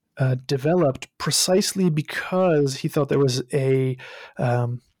developed precisely because he thought there was a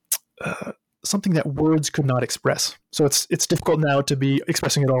something that words could not express. So it's difficult now to be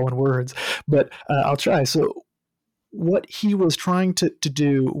expressing it all in words, but I'll try. So what he was trying to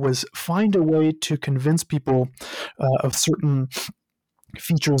do was find a way to convince people of certain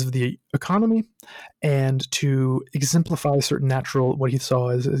features of the economy, and to exemplify certain natural, what he saw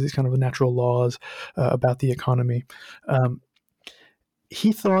as these kind of natural laws about the economy.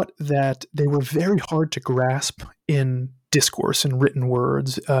 He thought that they were very hard to grasp in discourse and written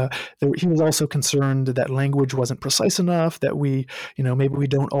words. He was also concerned that language wasn't precise enough, that we, maybe we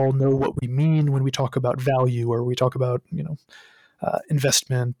don't all know what we mean when we talk about value, or we talk about,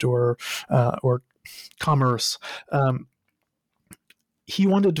 investment or commerce. He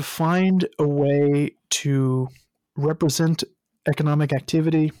wanted to find a way to represent economic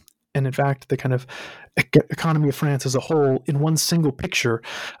activity and in fact, the kind of economy of France as a whole in one single picture,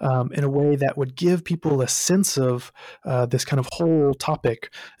 in a way that would give people a sense of this kind of whole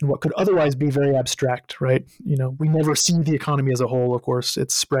topic and what could otherwise be very abstract, right? We never see the economy as a whole. Of course,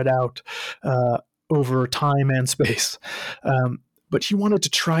 it's spread out over time and space. But he wanted to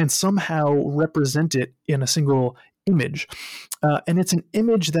try and somehow represent it in a single image. And it's an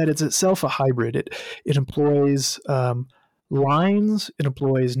image that is itself a hybrid. It employs lines, it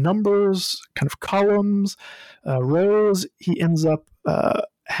employs numbers, kind of columns, rows. He ends up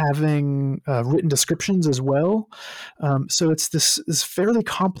having written descriptions as well. So it's this fairly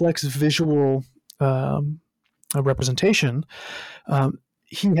complex visual representation.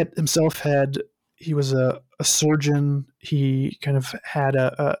 He was a surgeon. He kind of had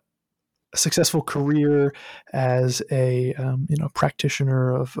a successful career as a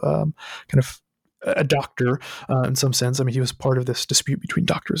practitioner of kind of a doctor in some sense. I mean, he was part of this dispute between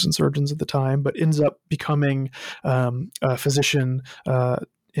doctors and surgeons at the time, but ends up becoming a physician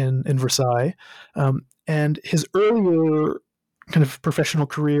in Versailles. And his earlier kind of professional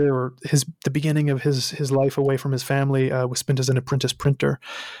career, or the beginning of his life away from his family, was spent as an apprentice printer.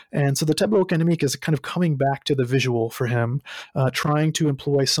 And so the tableau économique is kind of coming back to the visual for him, trying to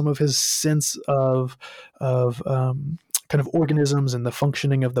employ some of his sense of kind of organisms and the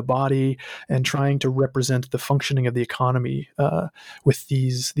functioning of the body, and trying to represent the functioning of the economy with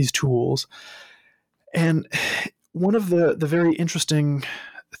these tools. And one of the very interesting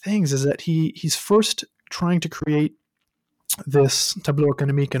things is that he's first trying to create this tableau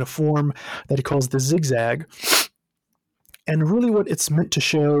économique in a form that he calls the zigzag. And really what it's meant to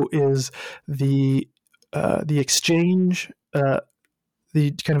show is the exchange,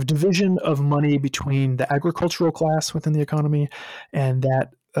 the kind of division of money between the agricultural class within the economy and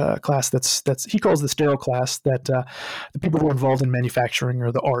that class that's he calls the sterile class, that the people who are involved in manufacturing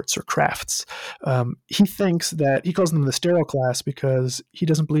or the arts or crafts. He calls them the sterile class because he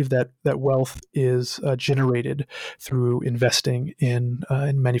doesn't believe that wealth is generated through investing in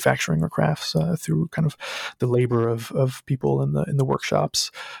manufacturing or crafts, through kind of the labor of people in the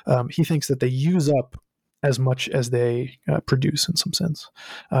workshops. He thinks that they use up as much as they produce in some sense.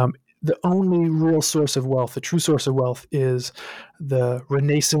 The only real source of wealth, the true source of wealth, is the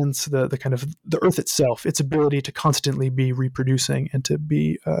renaissance, the kind of the earth itself, its ability to constantly be reproducing and to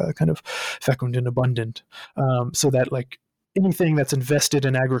be kind of fecund and abundant. So that like anything that's invested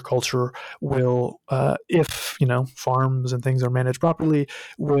in agriculture will, if farms and things are managed properly,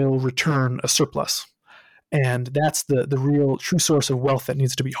 will return a surplus. And that's the real true source of wealth that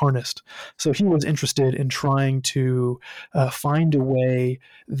needs to be harnessed. So he was interested in trying to find a way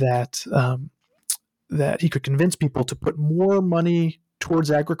that he could convince people to put more money towards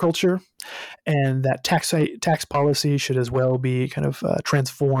agriculture, and that tax policy should as well be kind of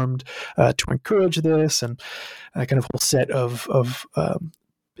transformed to encourage this, and a kind of whole set of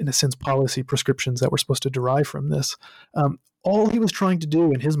in a sense, policy prescriptions that were supposed to derive from this. All he was trying to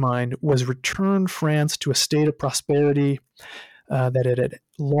do in his mind was return France to a state of prosperity that it had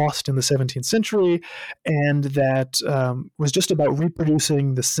lost in the 17th century, and that was just about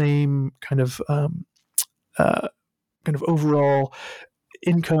reproducing the same kind of overall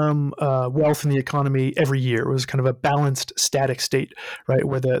income, wealth in the economy every year. It was kind of a balanced, static state, right,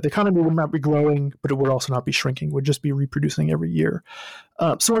 where the economy would not be growing, but it would also not be shrinking. It would just be reproducing every year.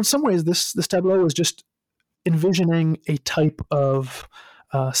 So in some ways, this tableau is just envisioning a type of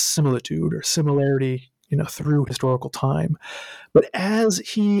similitude or similarity, through historical time. But as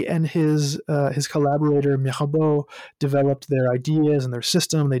he and his collaborator Mirabeau developed their ideas and their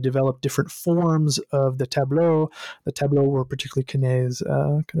system, they developed different forms of the tableau. The tableau were particularly Quenet's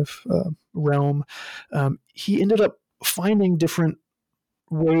realm. He ended up finding different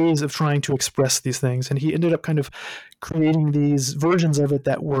ways of trying to express these things, and he ended up kind of creating these versions of it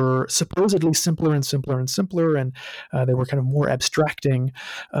that were supposedly simpler and simpler and simpler, and they were kind of more abstracting,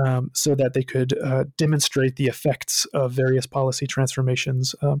 so that they could demonstrate the effects of various policy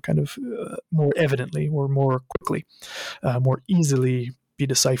transformations more evidently or more quickly, more easily be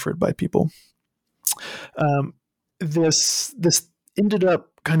deciphered by people. This ended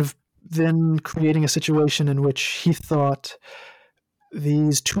up kind of then creating a situation in which he thought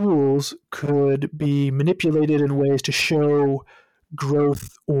these tools could be manipulated in ways to show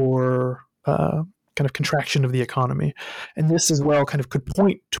growth or kind of contraction of the economy. And this as well kind of could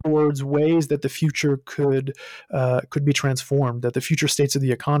point towards ways that the future could be transformed, that the future states of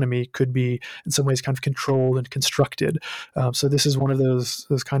the economy could be in some ways kind of controlled and constructed. So this is one of those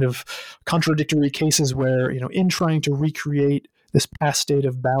kind of contradictory cases where, in trying to recreate this past state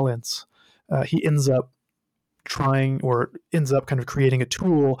of balance, he ends up trying or ends up kind of creating a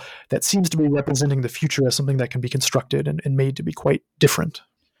tool that seems to be representing the future as something that can be constructed and made to be quite different.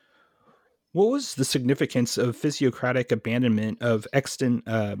 What was the significance of physiocratic abandonment of extant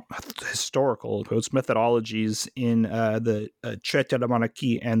historical methodologies in the Traité de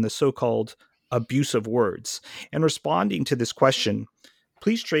Monarchie and the so-called abuse of words? And responding to this question,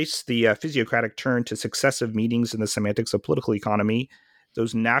 please trace the physiocratic turn to successive meetings in the semantics of political economy,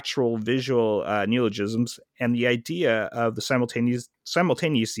 those natural visual neologisms, and the idea of the simultaneities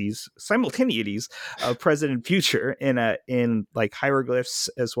of present and future in like hieroglyphs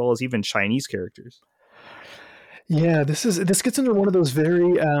as well as even Chinese characters. Yeah, this gets into one of those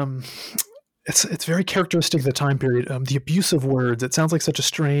very it's very characteristic of the time period. The abuse of words. It sounds like such a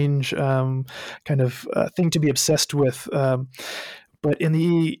strange kind of thing to be obsessed with. But in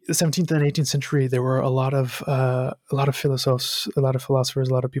the 17th and 18th century, there were a lot of philosophers, a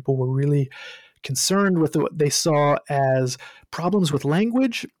lot of people were really concerned with what they saw as problems with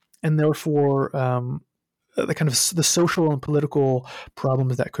language, and therefore the kind of the social and political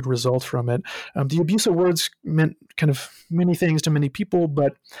problems that could result from it. The abuse of words meant kind of many things to many people,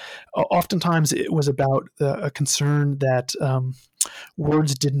 but oftentimes it was about a concern that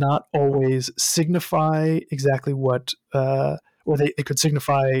words did not always signify exactly what. Or they could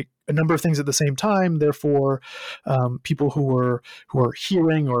signify a number of things at the same time. Therefore, people who are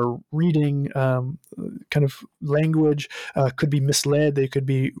hearing or reading kind of language could be misled. They could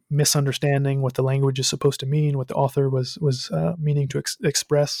be misunderstanding what the language is supposed to mean, what the author was meaning to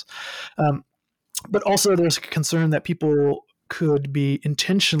express. But also, there's a concern that people could be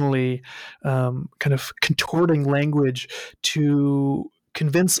intentionally kind of contorting language to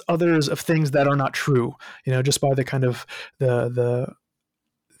convince others of things that are not true, just by the kind of the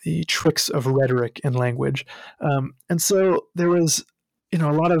tricks of rhetoric and language. And so there was, a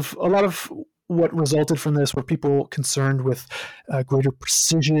lot of what resulted from this were people concerned with greater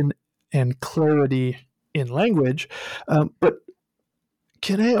precision and clarity in language. But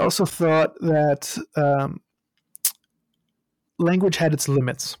Kenne also thought that language had its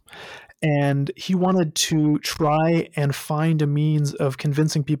limits. And he wanted to try and find a means of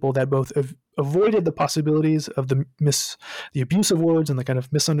convincing people that both avoided the possibilities of the abuse of words and the kind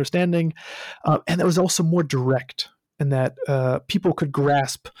of misunderstanding, and that was also more direct, and that people could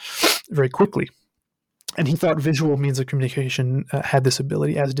grasp very quickly. And he thought visual means of communication had this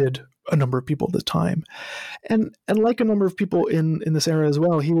ability, as did a number of people at the time. And like a number of people in this era as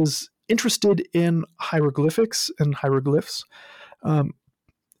well, he was interested in hieroglyphics and hieroglyphs.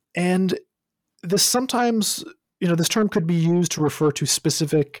 And this sometimes, this term could be used to refer to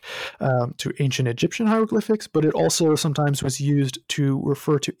specific, to ancient Egyptian hieroglyphics, but it also sometimes was used to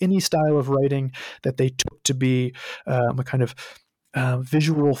refer to any style of writing that they took to be a kind of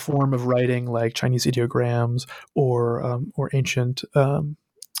visual form of writing, like Chinese ideograms or ancient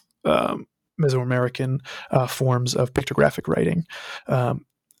Mesoamerican forms of pictographic writing.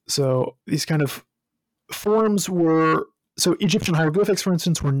 So these kind of forms were. So Egyptian hieroglyphics, for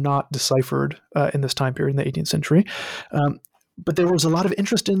instance, were not deciphered in this time period in the 18th century. But there was a lot of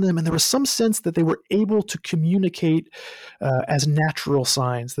interest in them, and there was some sense that they were able to communicate as natural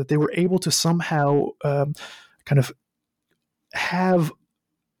signs, that they were able to somehow kind of have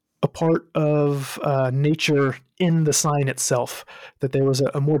a part of nature in the sign itself, that there was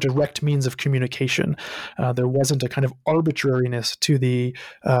a more direct means of communication. There wasn't a kind of arbitrariness to the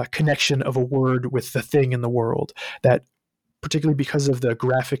connection of a word with the thing in the world, that particularly because of the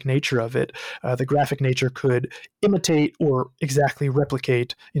graphic nature of it, the graphic nature could imitate or exactly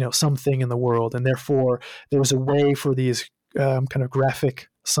replicate, something in the world. And therefore, there was a way for these kind of graphic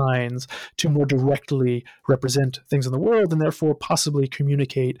signs to more directly represent things in the world, and therefore possibly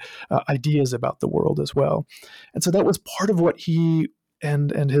communicate ideas about the world as well. And so that was part of what he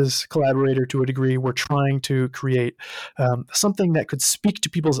and his collaborator, to a degree, were trying to create, something that could speak to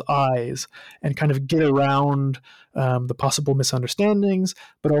people's eyes and kind of get around the possible misunderstandings,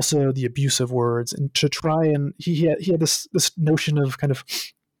 but also the abuse of words, and to try and he had this notion of kind of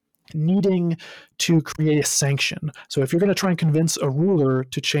needing to create a sanction. So if you're going to try and convince a ruler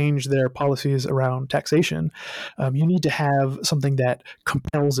to change their policies around taxation, you need to have something that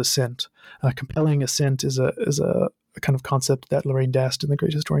compels assent. Compelling assent is a kind of concept that Lorraine Dast, in The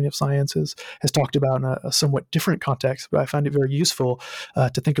Great Historian of Science, has talked about in a somewhat different context, but I find it very useful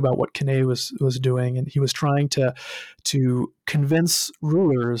to think about what Kenne was doing. And he was trying to convince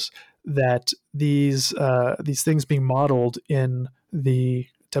rulers that these things being modeled in the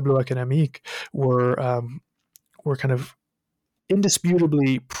tableau économique were kind of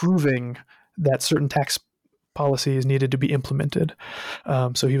indisputably proving that certain tax policies needed to be implemented.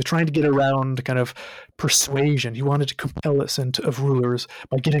 So he was trying to get around kind of persuasion. He wanted to compel assent of rulers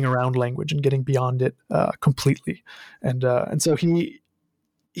by getting around language and getting beyond it completely. And so he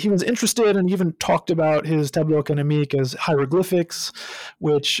was interested and even talked about his tableau économique as hieroglyphics,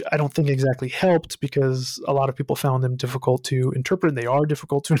 which I don't think exactly helped because a lot of people found them difficult to interpret, and they are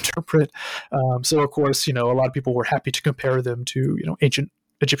difficult to interpret. So, of course, a lot of people were happy to compare them to, ancient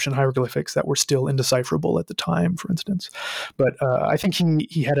Egyptian hieroglyphics that were still indecipherable at the time, for instance. But I think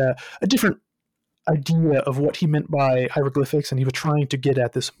he had a different idea of what he meant by hieroglyphics, and he was trying to get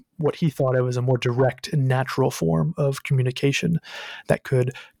at this, what he thought of as a more direct and natural form of communication that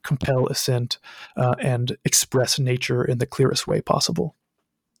could compel assent and express nature in the clearest way possible.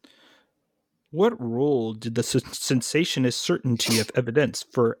 What role did the sensationist certainty of evidence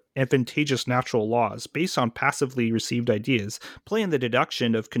for advantageous natural laws based on passively received ideas play in the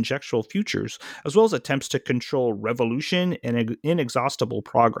deduction of conjectural futures, as well as attempts to control revolution and inexhaustible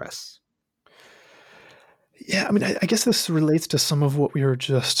progress? Yeah, I mean, I guess this relates to some of what I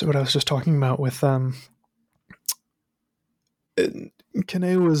was just talking about with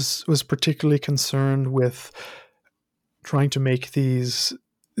Kene was particularly concerned with trying to make these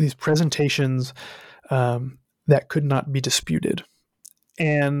presentations that could not be disputed.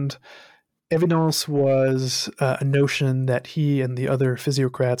 And evidence was a notion that he and the other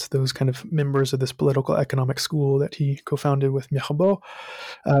physiocrats, those kind of members of this political economic school that he co-founded with Mirabeau,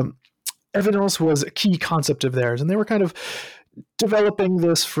 evidence was a key concept of theirs, and they were kind of developing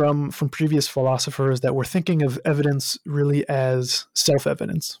this from previous philosophers that were thinking of evidence really as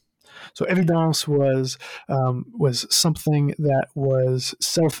self-evidence. So evidence was something that was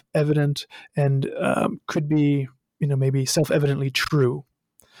self-evident and could be, maybe self-evidently true.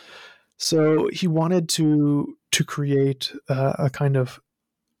 So he wanted to create a kind of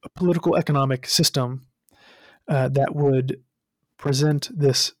a political economic system that would present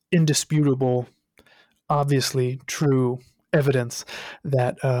this indisputable, obviously true evidence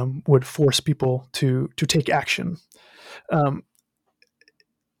that would force people to take action.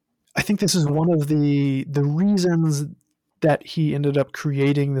 I think this is one of the reasons that he ended up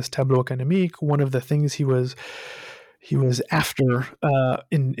creating this tableau économique. One of the things he was after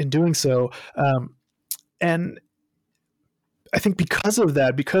in doing so, and I think because of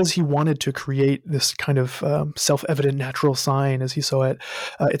that, because he wanted to create this kind of self-evident natural sign as he saw it,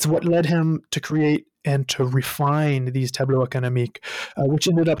 it's what led him to create and to refine these tableaux économiques, which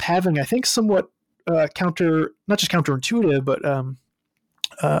ended up having, I think, somewhat not just counterintuitive, but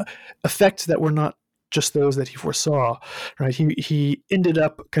effects that were not just those that he foresaw, right? He ended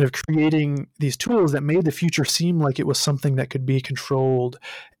up kind of creating these tools that made the future seem like it was something that could be controlled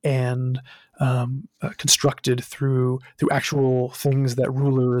and constructed through actual things that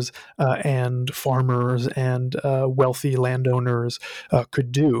rulers and farmers and wealthy landowners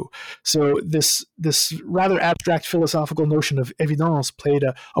could do. So this rather abstract philosophical notion of évidence played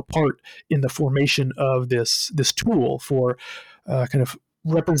a part in the formation of this tool for kind of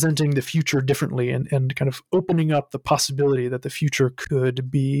representing the future differently and kind of opening up the possibility that the future could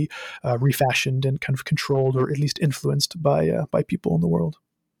be refashioned and kind of controlled or at least influenced by people in the world.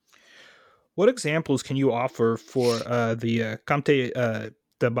 What examples can you offer for the Comte de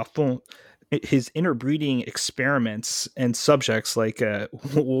Buffon, his interbreeding experiments and subjects like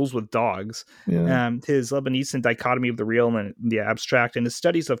wolves with dogs, his Leibnizian dichotomy of the real and the abstract, and his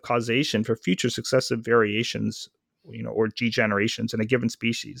studies of causation for future successive variations, or degenerations in a given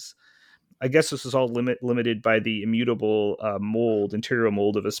species? I guess this is all limited by the immutable interior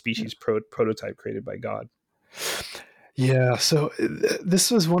mold of a species prototype created by God. Yeah, so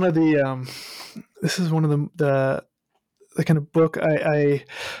this is one of the kind of book I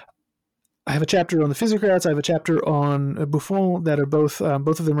have a chapter on the physiocrats. I have a chapter on Buffon that are both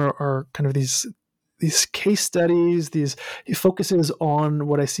of them are kind of these case studies. He focuses on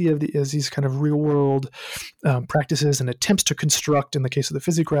what I see as these kind of real world practices and attempts to construct, in the case of the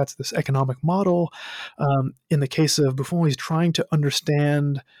physiocrats, this economic model. In the case of Buffon, he's trying to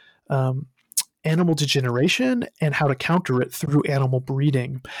understand animal degeneration and how to counter it through animal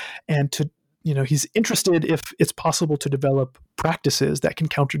breeding, and to he's interested if it's possible to develop practices that can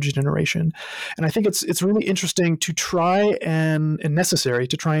counter degeneration. And I think it's really interesting to try and necessary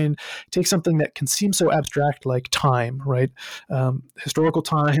to try and take something that can seem so abstract, like time, right? Historical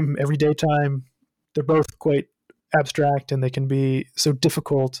time, everyday time, they're both quite abstract, and they can be so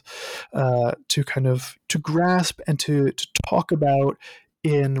difficult to grasp and to talk about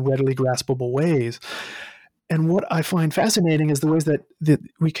in readily graspable ways. And what I find fascinating is the ways that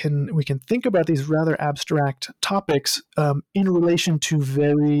we can think about these rather abstract topics in relation to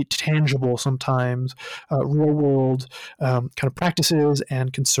very tangible, sometimes real world kind of practices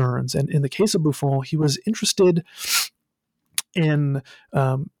and concerns. And in the case of Buffon, he was interested in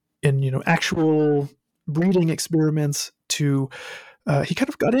actual breeding experiments. He kind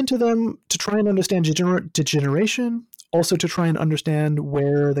of got into them to try and understand degeneration, also to try and understand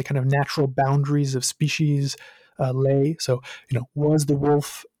where the kind of natural boundaries of species lay. So, was the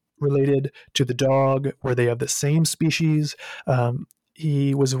wolf related to the dog? Were they of the same species?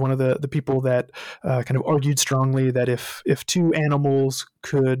 He was one of the people that kind of argued strongly that if two animals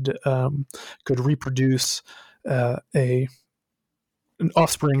could reproduce an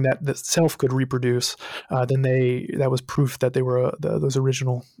offspring that the self could reproduce, then that was proof that they were those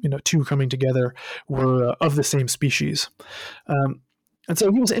original two coming together were of the same species. And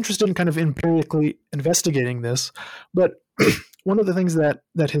so he was interested in kind of empirically investigating this, but one of the things that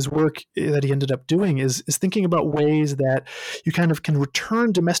his work that he ended up doing is thinking about ways that you kind of can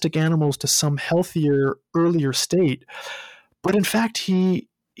return domestic animals to some healthier earlier state. But in fact, he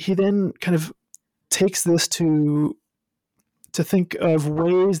then kind of takes this to think of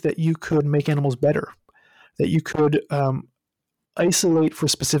ways that you could make animals better, that you could isolate for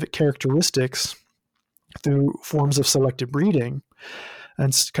specific characteristics through forms of selective breeding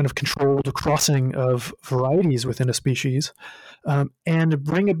and kind of controlled crossing of varieties within a species, and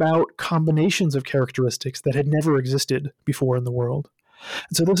bring about combinations of characteristics that had never existed before in the world.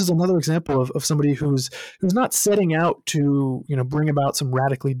 And so this is another example of somebody who's not setting out to bring about some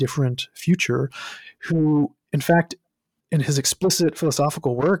radically different future, who in fact in his explicit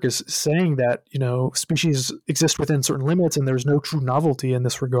philosophical work is saying that species exist within certain limits and there's no true novelty in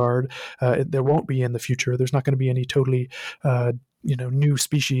this regard. There won't be in the future. There's not going to be any totally new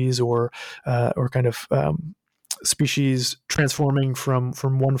species or kind of species transforming from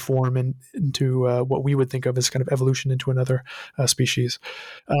one form into what we would think of as kind of evolution into another species.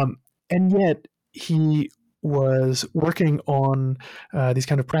 And yet he was working on these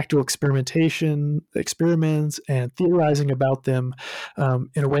kind of practical experiments and theorizing about them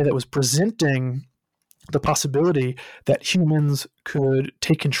in a way that was presenting the possibility that humans could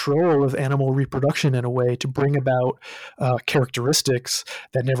take control of animal reproduction in a way to bring about characteristics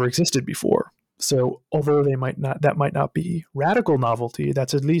that never existed before. So although that might not be radical novelty,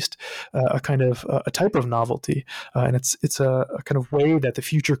 that's at least a kind of a type of novelty, and it's a kind of way that the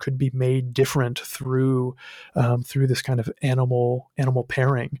future could be made different through this kind of animal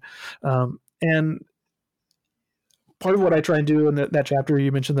pairing. And part of what I try and do in that chapter,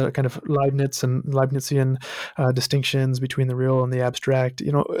 you mentioned the kind of Leibniz and Leibnizian distinctions between the real and the abstract.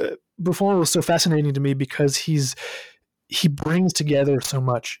 Buffon was so fascinating to me because he brings together so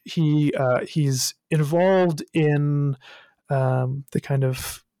much. He's involved in the kind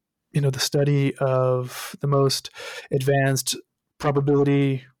of the study of the most advanced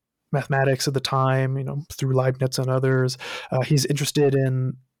probability mathematics of the time, through Leibniz and others. He's interested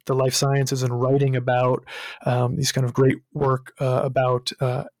in the life sciences and writing about these kind of great work about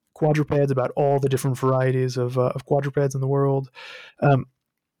quadrupeds, about all the different varieties of quadrupeds in the world.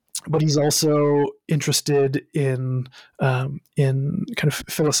 But he's also interested in kind of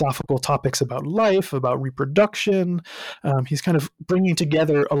philosophical topics about life, about reproduction. He's kind of bringing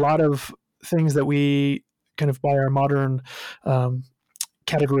together a lot of things that we kind of by our modern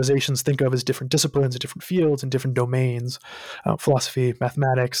categorizations think of as different disciplines, different fields, and different domains: philosophy,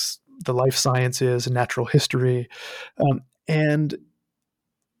 mathematics, the life sciences, and natural history, and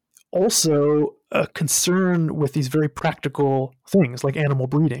also a concern with these very practical things like animal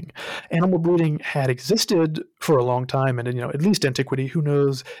breeding. Animal breeding had existed for a long time, and at least antiquity. Who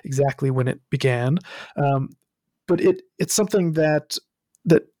knows exactly when it began? But it's something that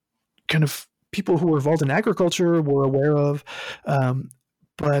kind of people who were involved in agriculture were aware of,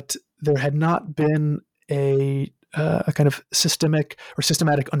 but there had not been a kind of systematic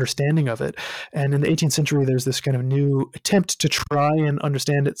understanding of it. And in the 18th century, there's this kind of new attempt to try and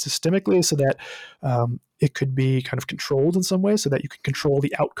understand it systemically so that it could be kind of controlled in some way, so that you can control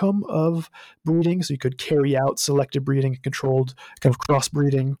the outcome of breeding. So you could carry out selective breeding and controlled kind of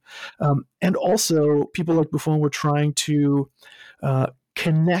crossbreeding. And also people like Buffon were trying to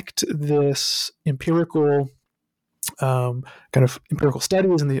connect this empirical kind of empirical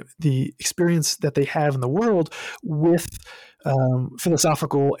studies and the experience that they have in the world with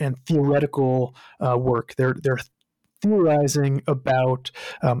philosophical and theoretical work. They're theorizing about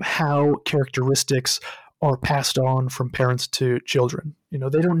how characteristics are passed on from parents to children. They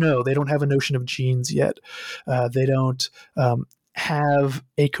don't know. They don't have a notion of genes yet. They don't have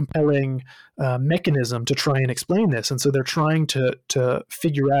a compelling mechanism to try and explain this. And so they're trying to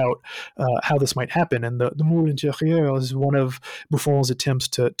figure out how this might happen. And the Moule intérieur is one of Buffon's attempts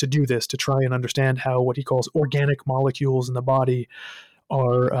to do this, to try and understand how what he calls organic molecules in the body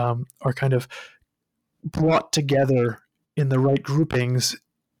are kind of brought together in the right groupings,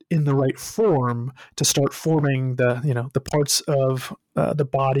 in the right form, to start forming the parts of the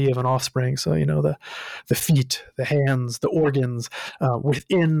body of an offspring. So the feet, the hands, the organs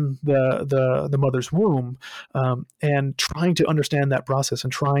within the mother's womb, and trying to understand that process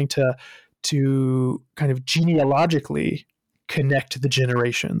and trying to kind of genealogically connect the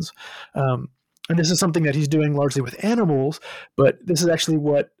generations. And this is something that he's doing largely with animals, but this is actually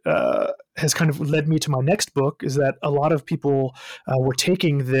what has kind of led me to my next book, is that a lot of people were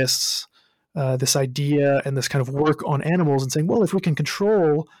taking this idea and this kind of work on animals and saying, well, if we can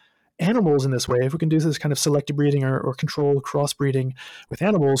control animals in this way, if we can do this kind of selective breeding or controlled crossbreeding with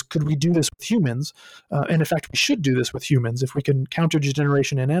animals, could we do this with humans? And in fact, we should do this with humans. If we can counter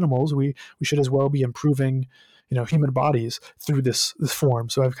degeneration in animals, we should as well be improving human bodies through this form.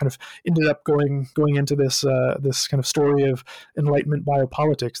 So I've kind of ended up going into this kind of story of Enlightenment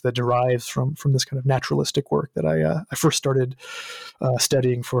biopolitics that derives from this kind of naturalistic work that I first started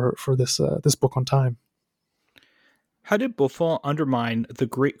studying for this book on time. How did Buffon undermine the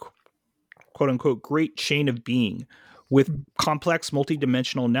great, quote unquote, great chain of being with complex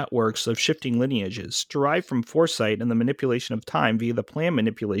multidimensional networks of shifting lineages derived from foresight and the manipulation of time via the planned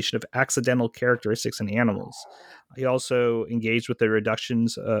manipulation of accidental characteristics in animals? He also engaged with the reduction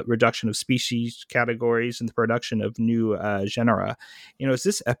of species categories and the production of new genera. Is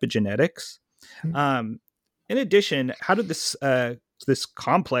this epigenetics? In addition, how did this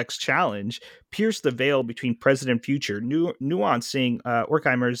complex challenge pierce the veil between present and future, nuancing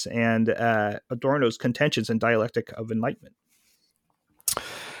Horkheimer's and Adorno's contentions and dialectic of Enlightenment?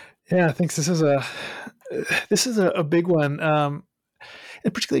 Yeah, I think this is a big one, and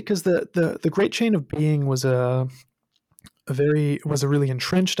particularly because the great chain of being was a really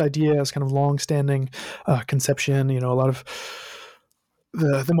entrenched idea, as kind of long-standing conception. A lot of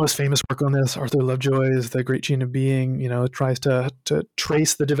the most famous work on this, Arthur Lovejoy's The Great Chain of Being, tries to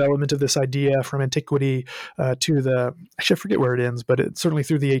trace the development of this idea from antiquity to actually I forget where it ends, but it's certainly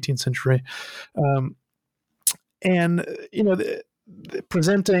through the 18th century.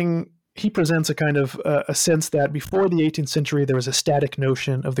 He presents a kind of a sense that before the 18th century, there was a static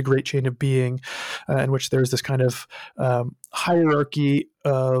notion of the great chain of being, in which there's this kind of hierarchy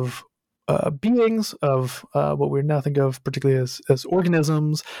of beings, of what we now think of particularly as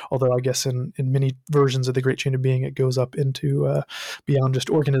organisms, although I guess in many versions of the great chain of being, it goes up into beyond just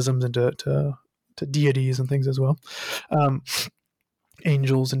organisms, into to deities and things as well.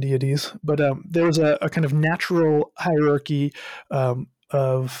 Angels and deities. But there's a kind of natural hierarchy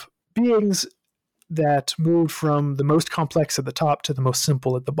of beings that moved from the most complex at the top to the most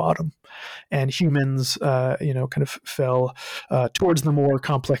simple at the bottom. And humans, kind of fell towards the more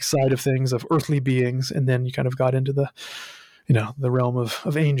complex side of things, of earthly beings. And then you kind of got into the realm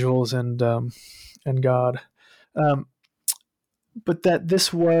of angels and God. But that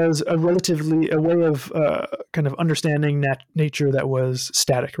this was a way of kind of understanding nature that was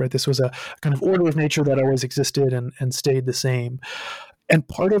static, right? This was a kind of order of nature that always existed and stayed the same. And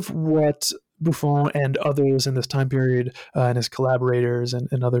part of what Buffon and others in this time period, and his collaborators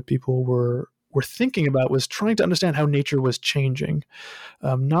and other people were thinking about, was trying to understand how nature was changing,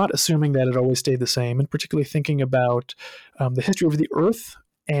 not assuming that it always stayed the same, and particularly thinking about the history of the Earth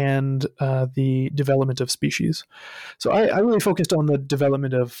and the development of species. So I really focused on the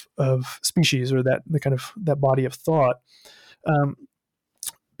development of species, or that body of thought,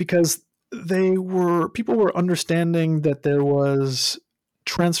 because people were understanding that there was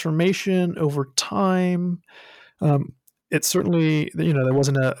transformation over time. It certainly, there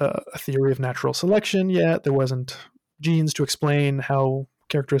wasn't a theory of natural selection yet. There wasn't genes to explain how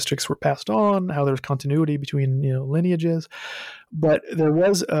characteristics were passed on, how there's continuity between lineages, but there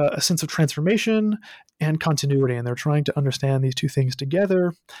was a sense of transformation and continuity, and they're trying to understand these two things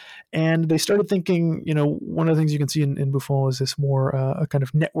together. And they started thinking, one of the things you can see in Buffon is this more a kind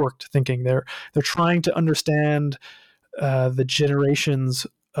of networked thinking. They're trying to understand the generations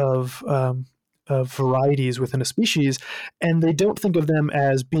of varieties within a species, and they don't think of them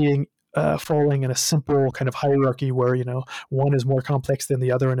as being falling in a simple kind of hierarchy where one is more complex than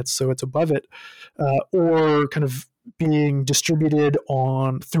the other and it's above it, or kind of being distributed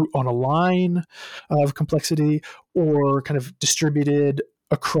on a line of complexity, or kind of distributed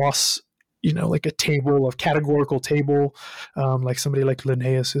across like a table, of categorical table, like somebody like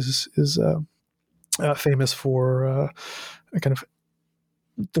Linnaeus is famous for kind of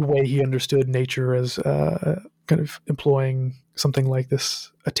the way he understood nature as kind of employing something like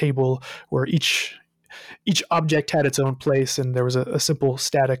this, a table where each object had its own place and there was a simple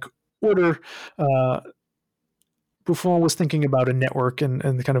static order. Buffon was thinking about a network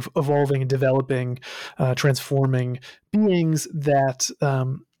and kind of evolving and developing, transforming beings that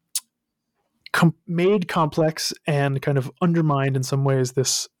made complex and kind of undermined in some ways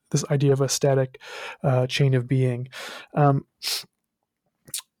this idea of a static chain of being.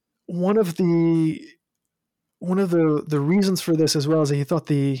 One of the reasons for this as well is that he thought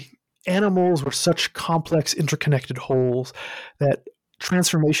the animals were such complex, interconnected wholes that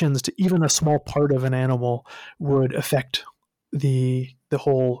transformations to even a small part of an animal would affect the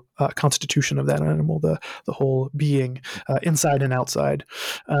whole constitution of that animal, the whole being, inside and outside.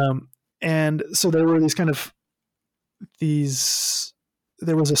 And so there were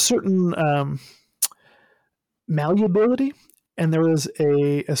there was a certain malleability, and there was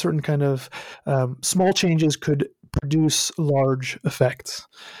a certain kind of small changes could produce large effects.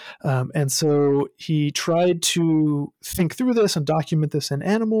 And so he tried to think through this and document this in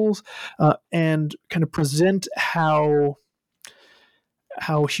animals, and kind of present how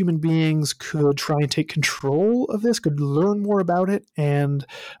human beings could try and take control of this, could learn more about it, and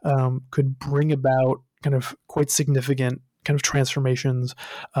could bring about kind of quite significant kind of transformations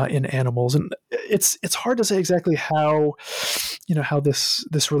in animals. And it's hard to say exactly how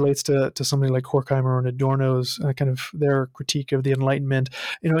this relates to something like Horkheimer and Adorno's kind of their critique of the Enlightenment.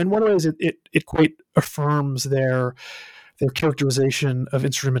 In one way, it quite affirms their characterization of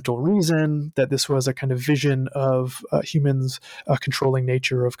instrumental reason, that this was a kind of vision of humans controlling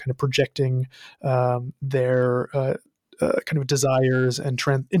nature, of kind of projecting their kind of desires and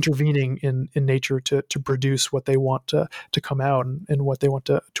intervening in nature to produce what they want to come out and what they want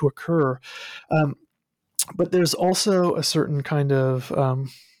to occur. But there's also a certain kind of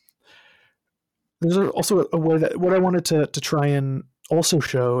there's also a way that what I wanted to try and also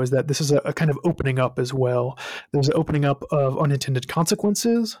show is that this is a kind of opening up as well. There's an opening up of unintended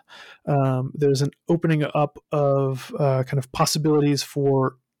consequences. There's an opening up of kind of possibilities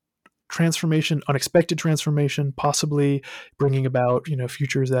for transformation, unexpected transformation, possibly bringing about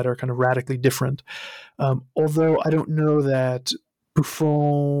futures that are kind of radically different. Although I don't know that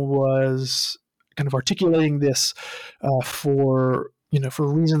Buffon was kind of articulating this for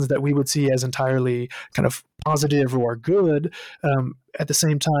reasons that we would see as entirely kind of positive or good. At the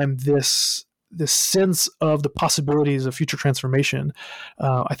same time, this sense of the possibilities of future transformation,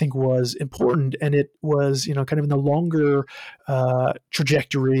 I think, was important, and it was kind of in the longer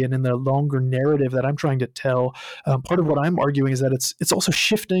trajectory and in the longer narrative that I'm trying to tell. Part of what I'm arguing is that it's also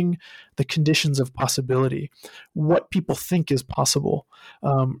shifting the conditions of possibility, what people think is possible.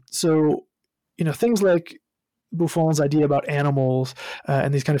 So things like Buffon's idea about animals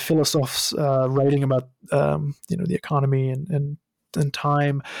and these kind of philosophers writing about the economy and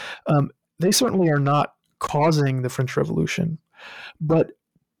time. They certainly are not causing the French Revolution, but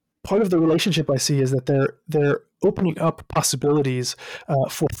part of the relationship I see is that they're opening up possibilities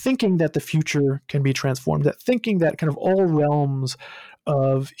for thinking that the future can be transformed, that thinking that kind of all realms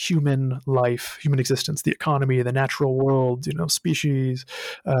of human life, human existence, the economy, the natural world, species,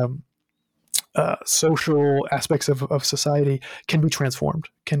 social aspects of society can be transformed,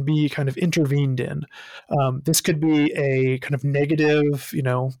 can be kind of intervened in. This could be a kind of negative,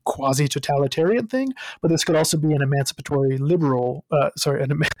 quasi-totalitarian thing, but this could also be an emancipatory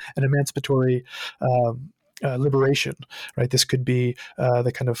an emancipatory liberation, right? This could be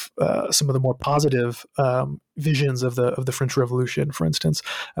the kind of some of the more positive visions of the French Revolution, for instance.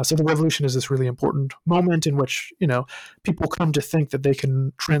 So the Revolution is this really important moment in which people come to think that they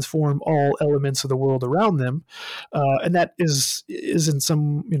can transform all elements of the world around them, and that is in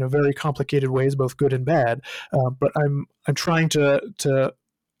some very complicated ways, both good and bad. But I'm trying to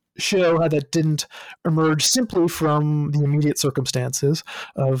show how that didn't emerge simply from the immediate circumstances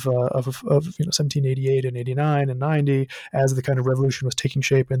of 1788 and 89 and 90 as the kind of revolution was taking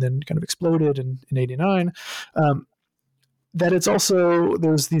shape and then kind of exploded in 89. That it's also,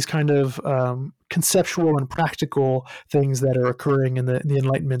 there's these kind of conceptual and practical things that are occurring in the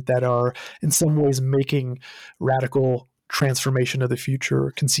Enlightenment that are in some ways making radical transformation of the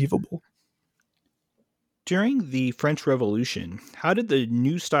future conceivable. During the French Revolution, how did the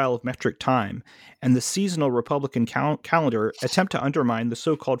new style of metric time and the seasonal Republican calendar attempt to undermine the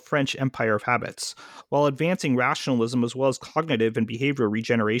so-called French empire of habits, while advancing rationalism as well as cognitive and behavioral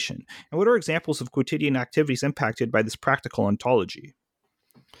regeneration? And what are examples of quotidian activities impacted by this practical ontology?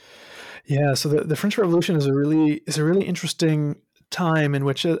 Yeah, so the French Revolution is a really interesting time in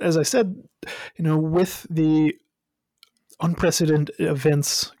which, as I said, with the unprecedented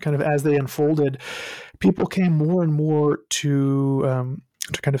events kind of as they unfolded, people came more and more to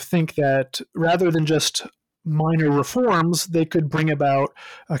kind of think that rather than just minor reforms, they could bring about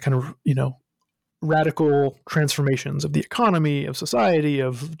a kind of, radical transformations of the economy, of society,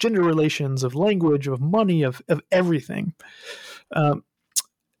 of gender relations, of language, of money, of everything. And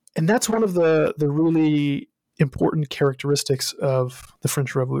that's one of the really important characteristics of the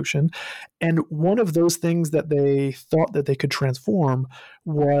French Revolution. And one of those things that they thought that they could transform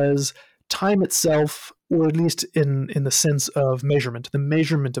was time itself, or at least in the sense of measurement, the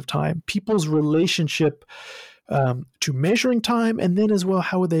measurement of time, people's relationship to measuring time, and then as well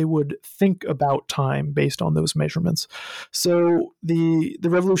how they would think about time based on those measurements. So the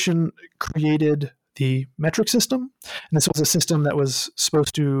revolution created the metric system, and this was a system that was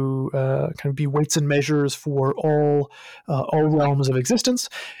supposed to kind of be weights and measures for all realms of existence,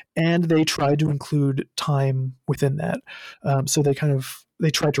 and they tried to include time within that. So they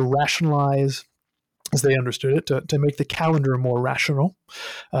tried to rationalize, as they understood it, to make the calendar more rational.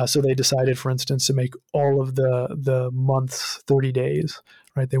 So they decided, for instance, to make all of the months 30 days.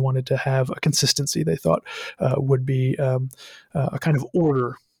 Right? They wanted to have a consistency. They thought would be a kind of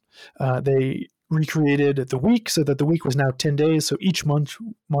order. They recreated the week so that the week was now 10 days. So each month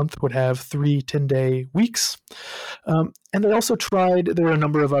would have 3 10-day weeks. And they also tried, there were a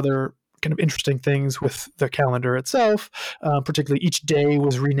number of other kind of interesting things with the calendar itself. Particularly each day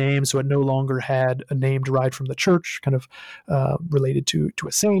was renamed, so it no longer had a name derived from the church, kind of related to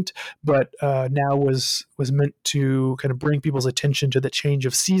a saint, but now was meant to kind of bring people's attention to the change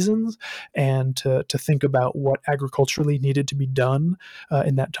of seasons and to think about what agriculturally needed to be done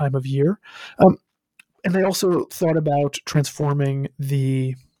in that time of year. And they also thought about transforming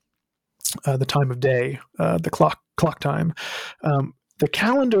the time of day, the clock time. The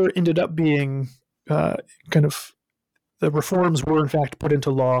calendar ended up being kind of, the reforms were in fact put into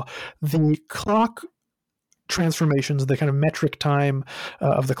law. The clock transformations, the kind of metric time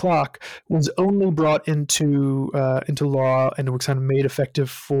of the clock, was only brought into law and was kind of made effective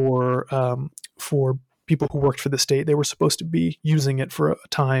for people who worked for the state. They were supposed to be using it for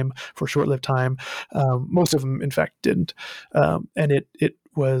a short-lived time. Most of them, in fact, didn't, and it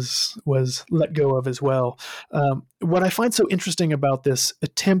was let go of as well. What I find so interesting about this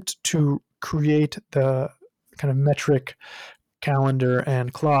attempt to create the kind of metric calendar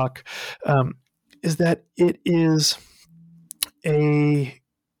and clock is that it is a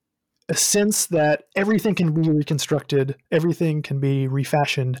sense that everything can be reconstructed, everything can be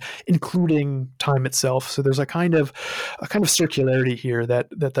refashioned, including time itself. So there's a kind of circularity here that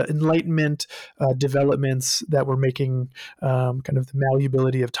the Enlightenment developments that were making kind of the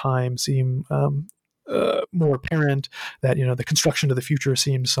malleability of time seem more apparent, that the construction of the future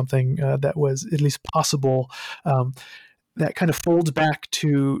seemed something that was at least possible. That kind of folds back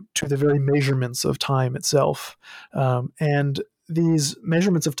to the very measurements of time itself, and these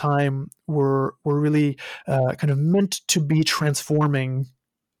measurements of time were really kind of meant to be transforming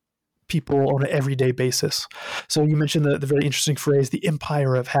people on an everyday basis. So you mentioned the very interesting phrase, the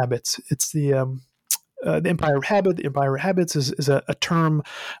empire of habits. It's the empire of habit. The empire of habits is a term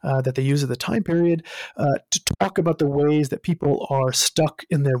that they use at the time period to talk about the ways that people are stuck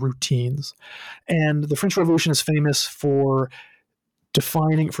in their routines. And the French Revolution is famous for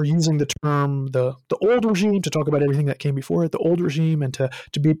using the term the old regime to talk about everything that came before it, the old regime, and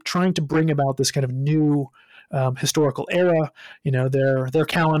to be trying to bring about this kind of new historical era. Their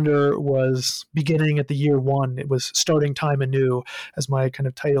calendar was beginning at the year 1. It was starting time anew, as my kind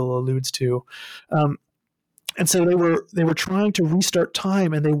of title alludes to. And so they were trying to restart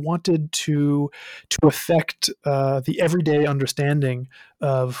time, and they wanted to affect the everyday understanding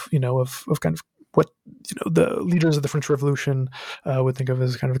of kind of what the leaders of the French Revolution would think of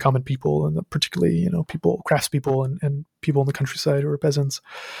as kind of the common people, and particularly people, craftspeople, and people in the countryside who were peasants.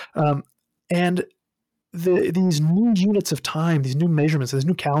 And these new units of time, these new measurements, this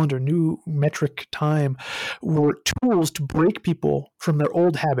new calendar, new metric time, were tools to break people from their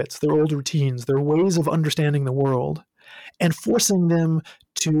old habits, their old routines, their ways of understanding the world, and forcing them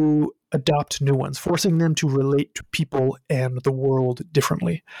to adopt new ones, forcing them to relate to people and the world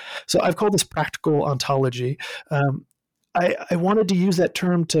differently. So I've called this practical ontology. I wanted to use that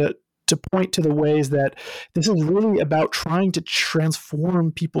term to point to the ways that this is really about trying to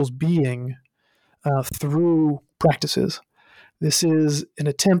transform people's being through practices. This is an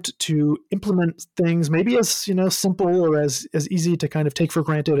attempt to implement things maybe as simple or as easy to kind of take for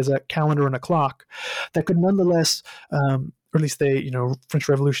granted as a calendar and a clock, that could nonetheless, or at least French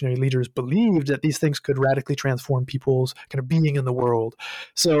revolutionary leaders believed that these things could radically transform people's kind of being in the world.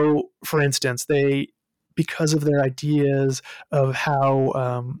 So, for instance, they because of their ideas of how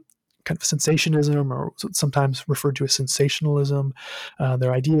kind of sensationism, or sometimes referred to as sensationalism,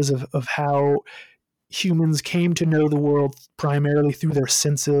 their ideas of how humans came to know the world primarily through their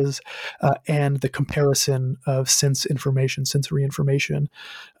senses, and the comparison of sensory information,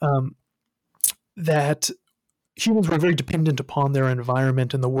 that humans were very dependent upon their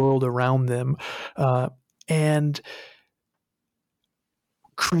environment and the world around them, and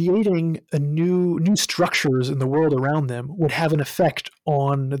creating new structures in the world around them would have an effect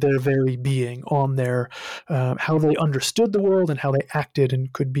on their very being, on their how they understood the world and how they acted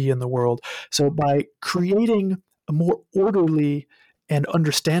and could be in the world. So by creating a more orderly and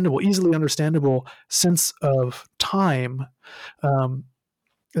easily understandable sense of time,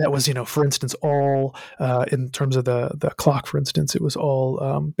 that was, for instance, all in terms of the clock, for instance, it was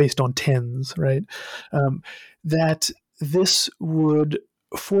all based on tens, right? That this would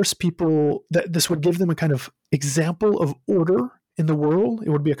force people, that this would give them a kind of example of order in the world. It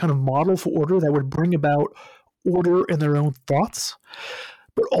would be a kind of model for order that would bring about order in their own thoughts.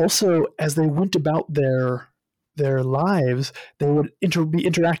 But also, as they went about their lives, they would be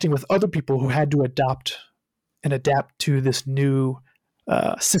interacting with other people who had to adapt to this new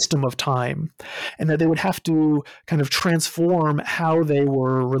system of time, and that they would have to kind of transform how they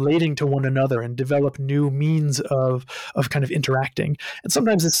were relating to one another and develop new means of kind of interacting. And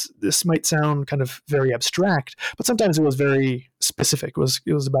sometimes this might sound kind of very abstract, but sometimes it was very specific.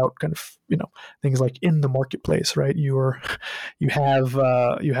 It was about kind of things like in the marketplace, right? You have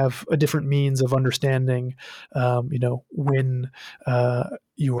a different means of understanding, when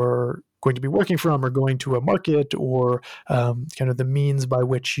you are going to be working from, or going to a market, or kind of the means by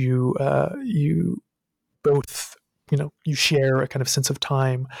which you both you share a kind of sense of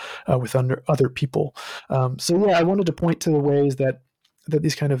time with other people. So yeah, I wanted to point to the ways that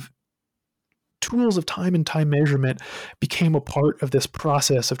these kind of tools of time and time measurement became a part of this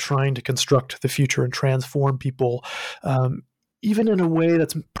process of trying to construct the future and transform people, even in a way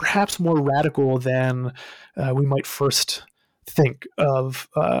that's perhaps more radical than we might first think of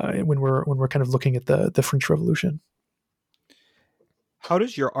when we're kind of looking at the French Revolution. How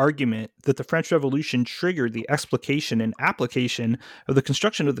does your argument that the French Revolution triggered the explication and application of the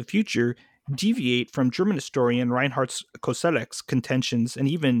construction of the future deviate from German historian Reinhard Koselleck's contentions and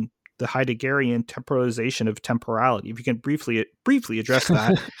even the Heideggerian temporalization of temporality? If you can briefly address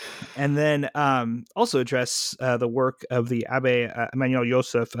that, and then also address the work of the Abbé Emmanuel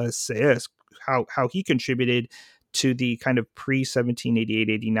Joseph Seyss, how he contributed to the kind of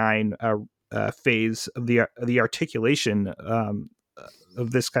pre-1788-89 phase of the articulation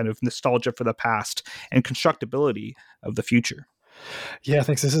of this kind of nostalgia for the past and constructability of the future. Yeah,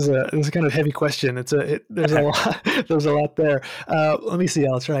 thanks. This is a kind of heavy question. There's a lot. There's a lot there. Let me see.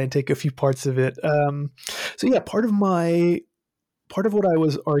 I'll try and take a few parts of it. So yeah, part of what I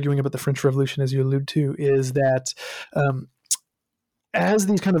was arguing about the French Revolution, as you allude to, is that as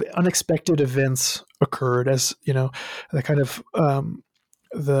these kind of unexpected events occurred, as the kind of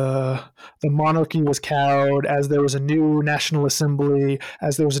the monarchy was cowed, as there was a new national assembly,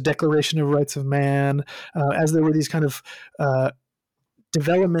 as there was a Declaration of Rights of Man, as there were these kind of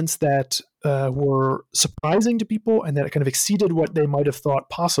developments that were surprising to people and that kind of exceeded what they might have thought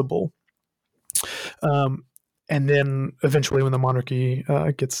possible. And then eventually, when the monarchy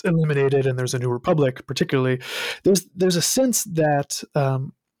gets eliminated and there's a new republic, particularly, there's a sense that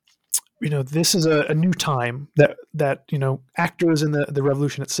this is a new time, that actors in the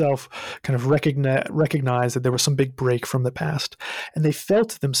revolution itself kind of recognize that there was some big break from the past, and they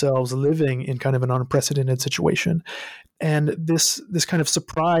felt themselves living in kind of an unprecedented situation. And this kind of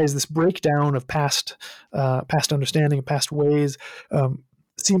surprise, this breakdown of past understanding, past ways,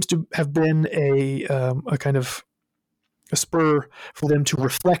 seems to have been a kind of a spur for them to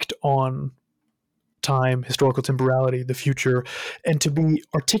reflect on time, historical temporality, the future, and to be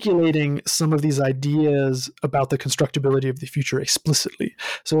articulating some of these ideas about the constructability of the future explicitly.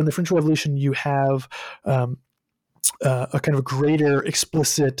 So in the French Revolution, you have a kind of greater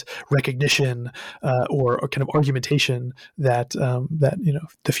explicit recognition or a kind of argumentation that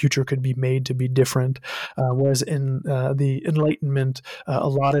the future could be made to be different, whereas in the Enlightenment, a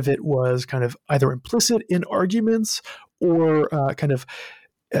lot of it was kind of either implicit in arguments or kind of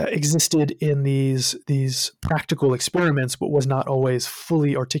existed in these practical experiments, but was not always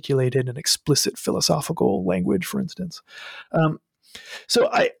fully articulated in explicit philosophical language, for instance. So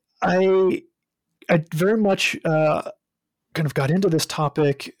I very much kind of got into this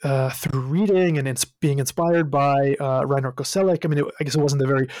topic through reading and being inspired by Reinhard Koselleck. I mean, I guess it wasn't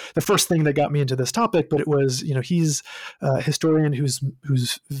the first thing that got me into this topic, but it was, he's a historian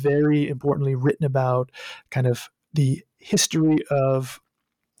who's very importantly written about kind of the history of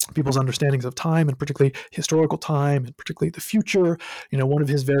people's understandings of time, and particularly historical time, and particularly the future. One of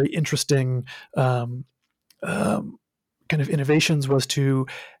his very interesting kind of innovations was to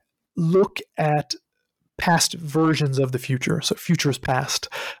look at past versions of the future. So futures past.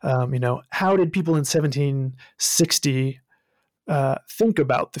 How did people in 1760 think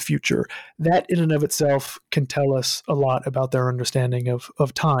about the future? That in and of itself can tell us a lot about their understanding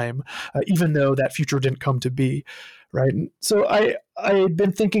of time, even though that future didn't come to be. Right. And so I had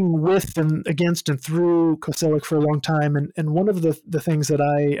been thinking with and against and through Koselleck for a long time. And one of the things that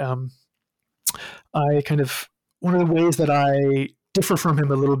one of the ways that I differ from him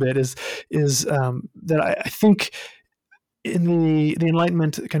a little bit is that I think in the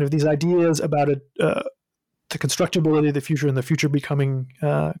Enlightenment, kind of these ideas about the constructibility of the future and the future becoming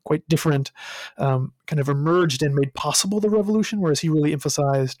quite different, kind of emerged and made possible the revolution, whereas he really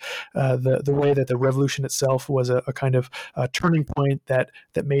emphasized the way that the revolution itself was a kind of turning point that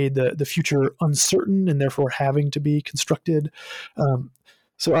made the future uncertain and therefore having to be constructed.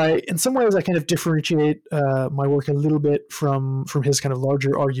 So in some ways, I kind of differentiate my work a little bit from his kind of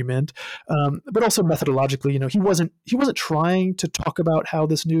larger argument, but also methodologically. He wasn't trying to talk about how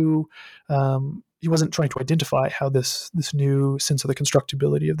this new he wasn't trying to identify how this new sense of the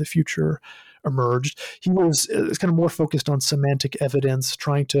constructibility of the future emerged. He was kind of more focused on semantic evidence,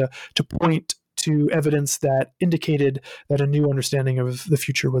 trying to point to evidence that indicated that a new understanding of the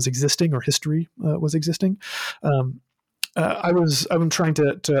future was existing, or history was existing. I'm trying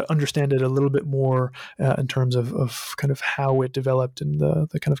to understand it a little bit more in terms of kind of how it developed and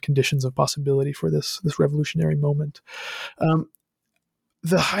the kind of conditions of possibility for this revolutionary moment.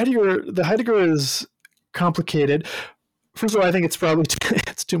 The Heidegger is complicated. First of all, I think it's probably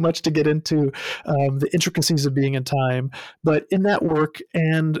it's too much to get into the intricacies of being in time. But in that work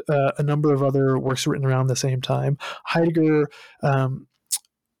and a number of other works written around the same time, Heidegger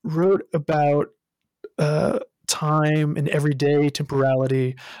wrote about time and everyday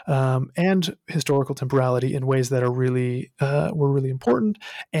temporality and historical temporality in ways that are were really important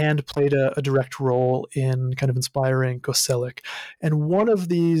and played a direct role in kind of inspiring Koselleck. And one of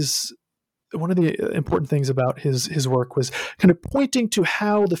the important things about his work was kind of pointing to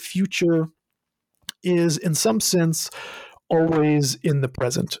how the future is, in some sense, always in the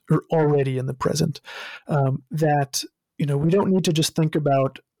present, or already in the present. That we don't need to just think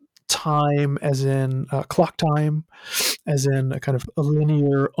about time as in clock time, as in a kind of a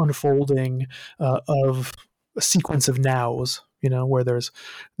linear unfolding of a sequence of nows, where there's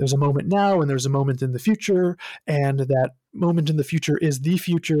a moment now and there's a moment in the future, and that moment in the future is the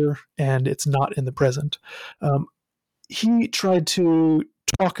future and it's not in the present. He tried to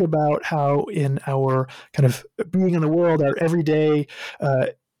talk about how in our kind of being in the world, our everyday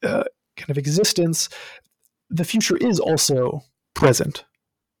kind of existence, the future is also present,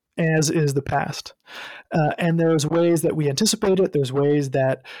 as is the past. And there's ways that we anticipate it. There's ways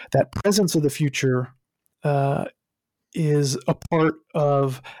that presence of the future is a part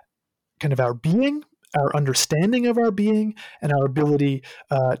of kind of our being, our understanding of our being, and our ability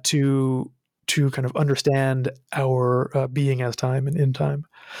to kind of understand our being as time and in time.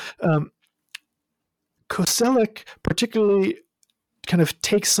 Koselleck particularly kind of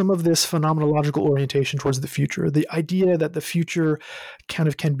takes some of this phenomenological orientation towards the future, the idea that the future kind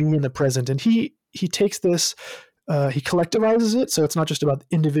of can be in the present. And he takes this, he collectivizes it. So it's not just about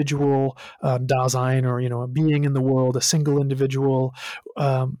individual Dasein, or, a being in the world, a single individual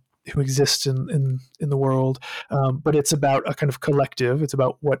who exists in the world. But it's about a kind of collective. It's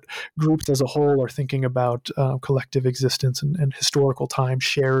about what groups as a whole are thinking about collective existence and historical time,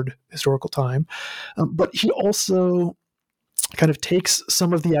 shared historical time. But he also kind of takes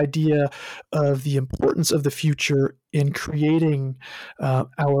some of the idea of the importance of the future in creating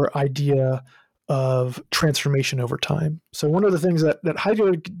our idea of transformation over time. So one of the things that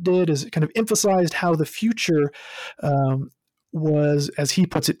Heidegger did is kind of emphasized how the future was, as he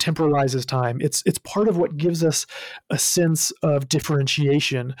puts it, temporalizes time. It's part of what gives us a sense of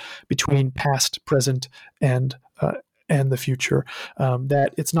differentiation between past, present, and the future.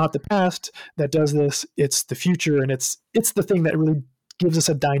 That it's not the past that does this; it's the future, and it's the thing that really gives us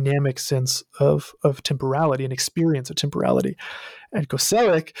a dynamic sense of temporality and experience of temporality. And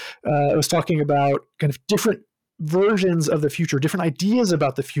Koselleck was talking about kind of different versions of the future, different ideas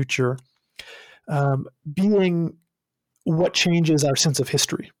about the future, being what changes our sense of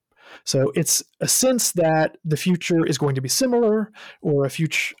history. So it's a sense that the future is going to be similar, or a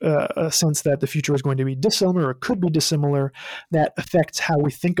sense that the future is going to be dissimilar or could be dissimilar, that affects how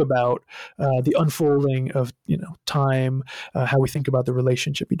we think about the unfolding of time, how we think about the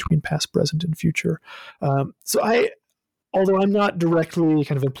relationship between past, present, and future. Although I'm not directly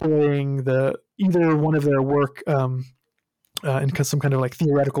kind of employing either one of their work in some kind of like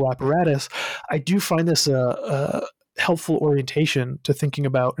theoretical apparatus, I do find this a helpful orientation to thinking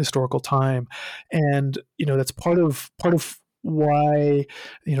about historical time, and that's part of why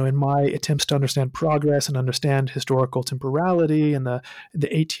in my attempts to understand progress and understand historical temporality in the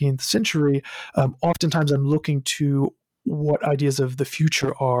 18th century, oftentimes I'm looking to what ideas of the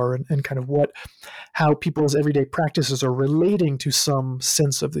future are, and kind of how people's everyday practices are relating to some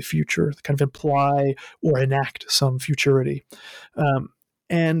sense of the future, kind of imply or enact some futurity.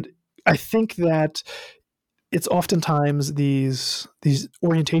 And I think that it's oftentimes these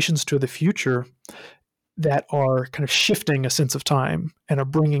orientations to the future that are kind of shifting a sense of time and are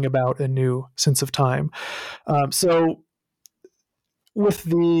bringing about a new sense of time. So with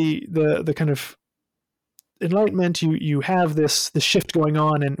the kind of Enlightenment, you have this shift going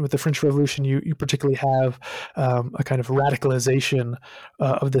on, and with the French Revolution, you particularly have a kind of radicalization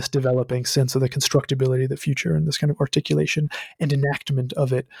of this developing sense of the constructability of the future, and this kind of articulation and enactment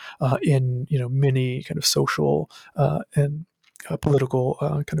of it in many kind of social and political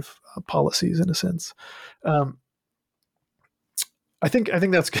kind of policies, in a sense. I think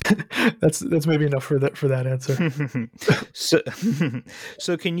that's that's maybe enough for that answer.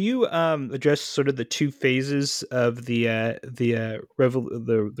 So can you address sort of the two phases of the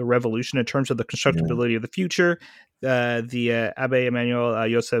revolution in terms of the constructability of the future, the Abbe Emmanuel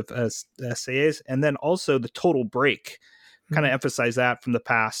Joseph Sayes, and then also the total break? Kind of emphasize that from the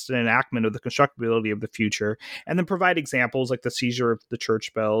past, and enactment of the constructability of the future, and then provide examples like the seizure of the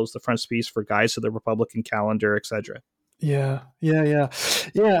church bells, the frontispiece for guides to the Republican calendar, etc. Yeah.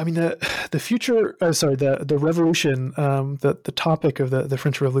 I mean, the future. The revolution. The topic of the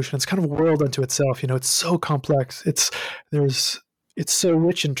French Revolution. It's kind of a world unto itself. It's so complex. It's so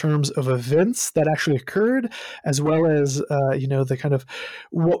rich in terms of events that actually occurred, as well as the kind of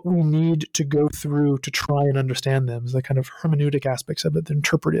what we need to go through to try and understand them. The kind of hermeneutic aspects of it, the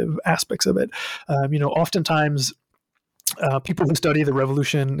interpretive aspects of it. Oftentimes, people who study the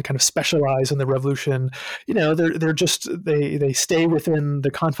revolution kind of specialize in the revolution. They're just they stay within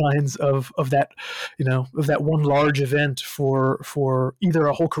the confines of that one large event for either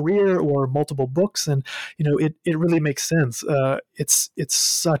a whole career or multiple books, and it really makes sense. It's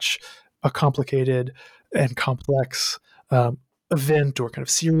such a complicated and complex event, or kind of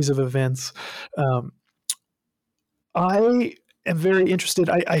series of events. I am very interested.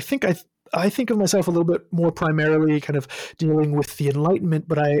 I think of myself a little bit more primarily kind of dealing with the Enlightenment,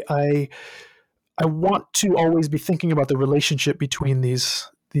 but I want to always be thinking about the relationship between these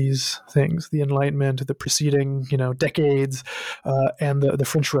things: the Enlightenment, the preceding decades, and the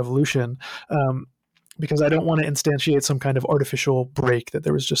French Revolution, because I don't want to instantiate some kind of artificial break, that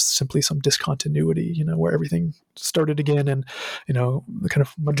there was just simply some discontinuity, where everything started again, and the kind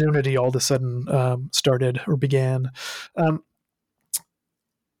of modernity all of a sudden started or began.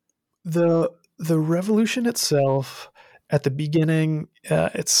 The revolution itself, at the beginning,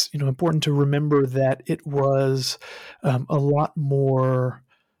 it's important to remember that it was a lot more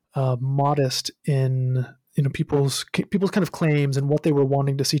modest in people's kind of claims and what they were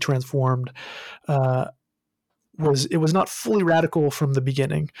wanting to see transformed. It was not fully radical from the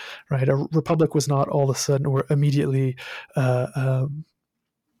beginning, right? A republic was not all of a sudden or immediately brought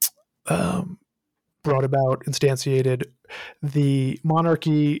about, instantiated. The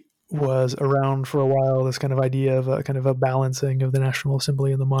monarchy was around for a while. This kind of idea of a kind of a balancing of the National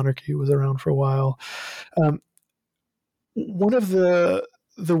Assembly and the monarchy was around for a while. One of the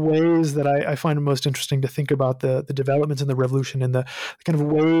ways that I find most interesting to think about the developments in the revolution, and the kind of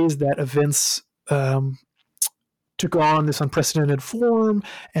ways that events took on this unprecedented form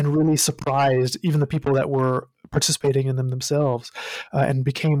and really surprised even the people that were participating in them themselves, and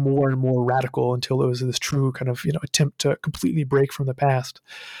became more and more radical until it was this true kind of attempt to completely break from the past,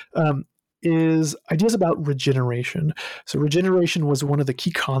 is ideas about regeneration. So regeneration was one of the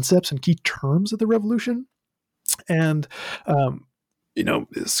key concepts and key terms of the revolution, and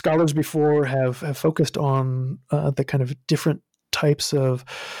scholars before have focused on the kind of different types of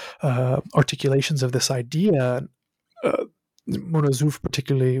articulations of this idea. Monozouf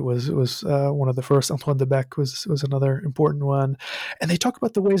particularly was one of the first. Antoine de Bec was another important one, and they talk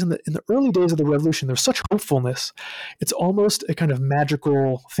about the ways in the early days of the revolution there's such hopefulness. It's almost a kind of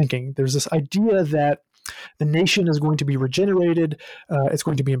magical thinking. There's this idea that the nation is going to be regenerated, it's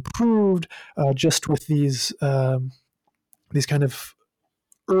going to be improved just with these kind of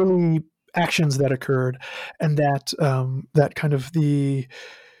early actions that occurred, and that kind of the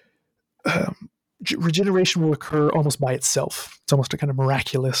regeneration will occur almost by itself. It's almost a kind of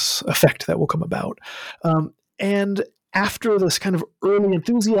miraculous effect that will come about. And after this kind of early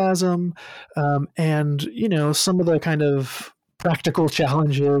enthusiasm, and some of the kind of practical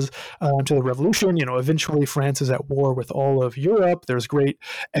challenges to the revolution, eventually France is at war with all of Europe. There's great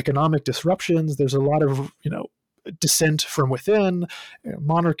economic disruptions. There's a lot of dissent from within,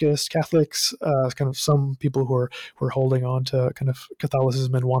 monarchists, Catholics, kind of some people who are holding on to kind of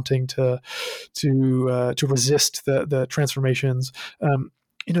Catholicism and wanting to resist the transformations.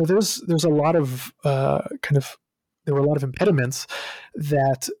 There's a lot of there were a lot of impediments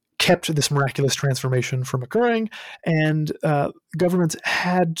that kept this miraculous transformation from occurring, and governments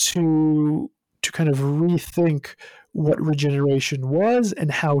had to kind of rethink what regeneration was and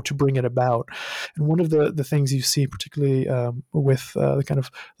how to bring it about. And one of the things you see, particularly with the kind of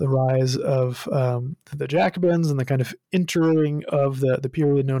the rise of the Jacobins and the kind of entering of the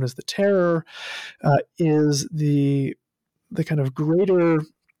period known as the Terror, is the kind of greater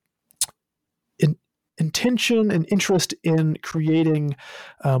intention and interest in creating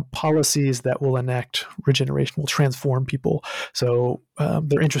policies that will enact regeneration, will transform people. So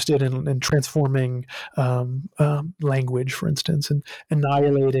they're interested in transforming language, for instance, and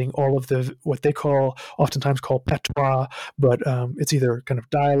annihilating all of what they oftentimes call patois, but it's either kind of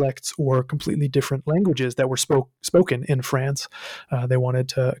dialects or completely different languages that were spoken in France. They wanted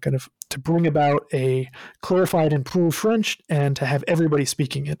to kind of to bring about a clarified, improved French, and to have everybody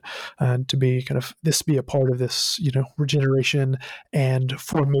speaking it, and to be kind of this be a part of this, regeneration and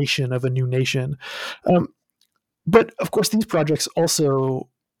formation of a new nation. But of course, these projects also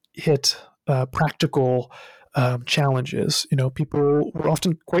hit practical challenges. People were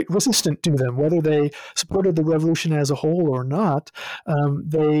often quite resistant to them, whether they supported the revolution as a whole or not.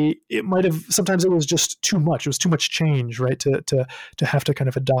 Sometimes it was just too much. It was too much change, right? To have to kind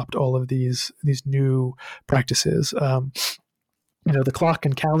of adopt all of these new practices. The clock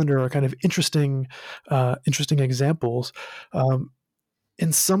and calendar are kind of interesting examples.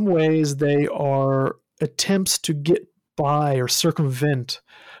 In some ways, they are attempts to get by or circumvent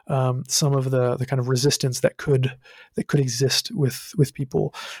some of the kind of resistance that could exist with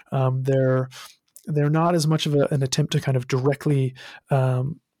people. They're not as much of an attempt to kind of directly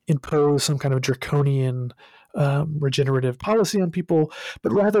impose some kind of draconian regenerative policy on people,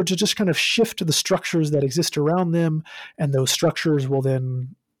 but rather to just kind of shift the structures that exist around them, and those structures will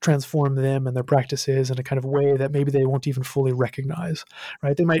then transform them and their practices in a kind of way that maybe they won't even fully recognize,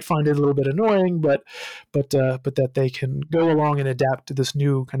 right? They might find it a little bit annoying, but that they can go along and adapt to this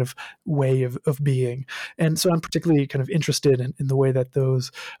new kind of way of being. And so I'm particularly kind of interested in the way that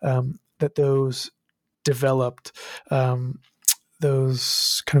those developed,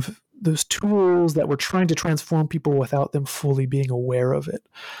 those tools that were trying to transform people without them fully being aware of it.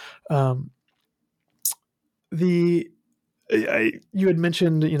 You had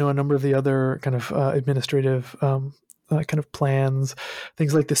mentioned, a number of the other kind of administrative kind of plans,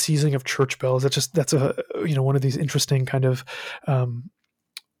 things like the seizing of church bells. That's one of these interesting kind of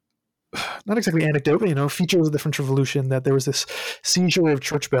not exactly anecdote, but features of the French Revolution, that there was this seizure of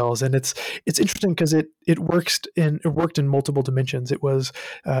church bells, and it's interesting because it worked in multiple dimensions. It was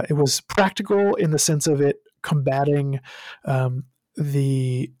practical in the sense of it combating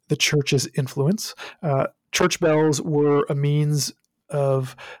the church's influence. Church bells were a means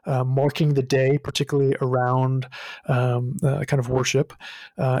of marking the day, particularly around kind of worship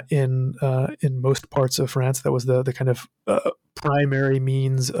in most parts of France. That was the kind of primary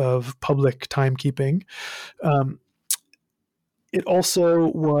means of public timekeeping. It also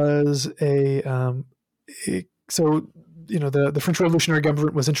was the French Revolutionary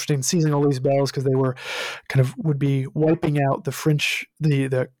government was interested in seizing all these bells because they were would be wiping out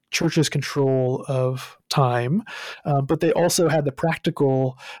the church's control of time, but they also had the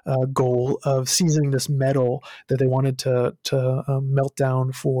practical goal of seizing this metal that they wanted to melt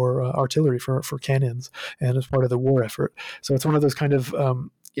down for artillery, for cannons, and as part of the war effort. So it's one of those kind of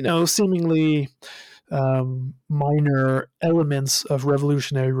seemingly minor elements of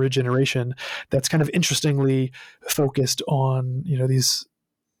revolutionary regeneration that's kind of interestingly focused on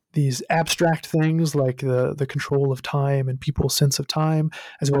these abstract things like the control of time and people's sense of time,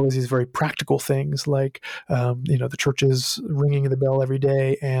 as well as these very practical things like the churches ringing the bell every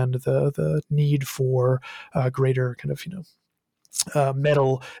day and the need for greater kind of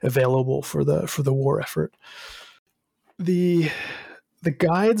metal available for the war effort. The the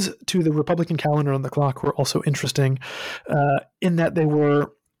guides to the Republican calendar on the clock were also interesting, in that they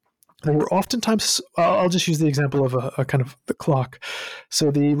were oftentimes. I'll just use the example of a kind of the clock.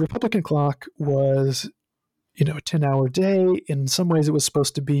 So the Republican clock was, a 10-hour day. In some ways, it was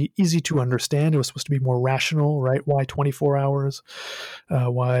supposed to be easy to understand. It was supposed to be more rational, right? Why 24 hours?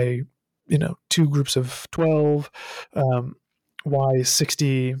 Why, two groups of 12? Why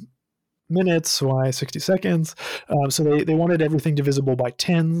 60 minutes? Why 60 seconds? So they wanted everything divisible by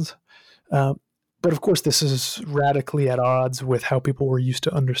tens. But of course, this is radically at odds with how people were used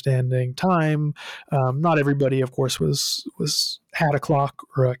to understanding time. Not everybody, of course, had a clock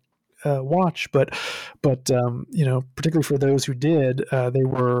or a watch, but particularly for those who did, they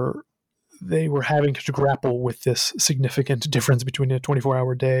were having to grapple with this significant difference between a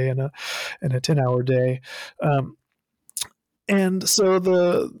 24-hour day and a 10-hour day, and so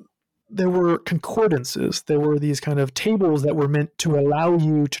there were concordances. There were these kind of tables that were meant to allow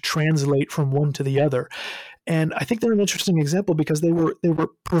you to translate from one to the other. And I think they're an interesting example because they were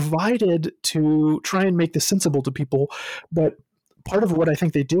provided to try and make this sensible to people, but part of what I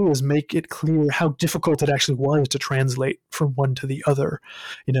think they do is make it clear how difficult it actually was to translate from one to the other.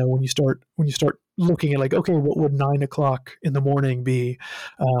 When you start looking at, like, okay, what would 9 o'clock in the morning be?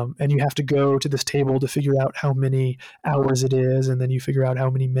 And you have to go to this table to figure out how many hours it is, and then you figure out how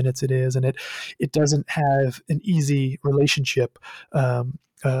many minutes it is, and it doesn't have an easy relationship.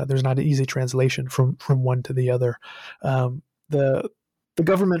 There's not an easy translation from one to the other. The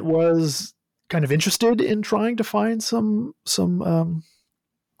government was kind of interested in trying to find some kind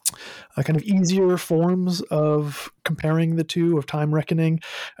of easier forms of comparing the two, of time reckoning.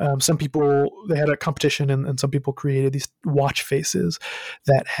 Some people, they had a competition, and some people created these watch faces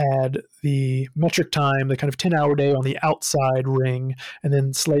that had the metric time, the kind of 10-hour day on the outside ring, and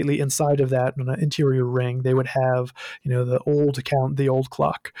then slightly inside of that, on an interior ring, they would have, the old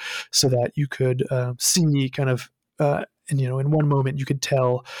clock, so that you could see kind of, in one moment you could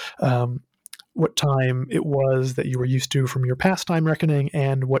tell what time it was that you were used to from your past time reckoning,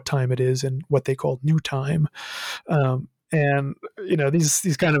 and what time it is in what they called new time. And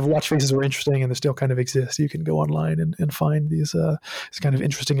these kind of watch faces were interesting, and they still kind of exist. You can go online and find these kind of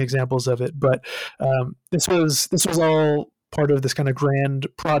interesting examples of it. But this was all part of this kind of grand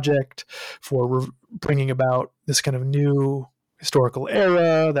project for bringing about this kind of new historical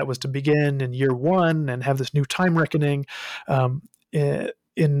era that was to begin in year one and have this new time reckoning.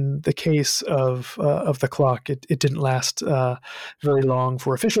 In the case of the clock, it didn't last very long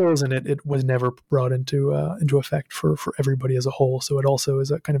for officials, and it was never brought into effect for everybody as a whole. So it also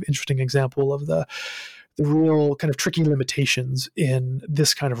is a kind of interesting example of the real kind of tricky limitations in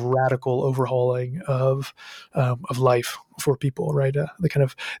this kind of radical overhauling of life for people, right? The kind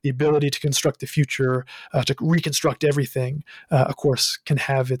of the ability to construct the future, to reconstruct everything, of course, can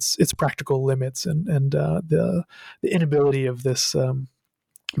have its practical limits, and the inability of this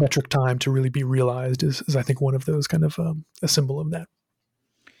metric time to really be realized is I think one of those kind of a symbol of that.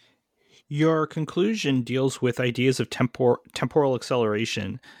 Your conclusion deals with ideas of temporal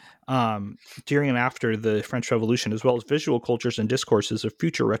acceleration during and after the French Revolution, as well as visual cultures and discourses of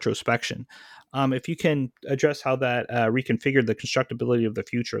future retrospection. If you can address how that reconfigured the constructability of the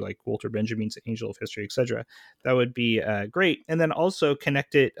future, like Walter Benjamin's Angel of History, etc., that would be great. And then also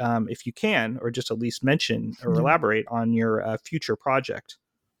connect it, if you can, or just at least mention or elaborate on your future project.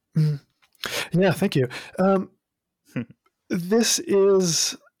 Yeah, thank you. This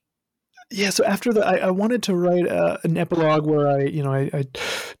is... so after I wanted to write an epilogue where I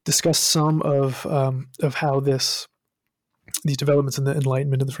discussed some of how these developments in the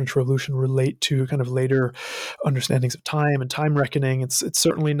Enlightenment and the French Revolution relate to kind of later understandings of time and time reckoning. It's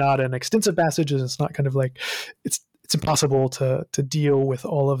certainly not an extensive passage, and it's not kind of like it's impossible to deal with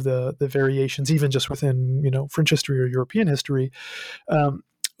all of the variations, even just within French history or European history,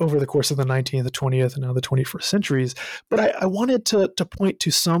 over the course of the 19th, the 20th, and now the 21st centuries. But I wanted to point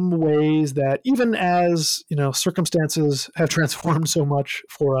to some ways that, even as circumstances have transformed so much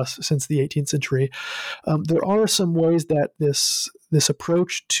for us since the 18th century, there are some ways that this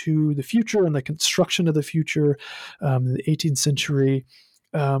approach to the future and the construction of the future in the 18th century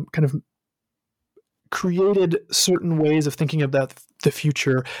kind of created certain ways of thinking about the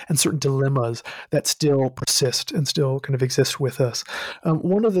future and certain dilemmas that still persist and still kind of exist with us.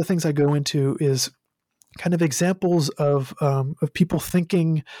 One of the things I go into is kind of examples of people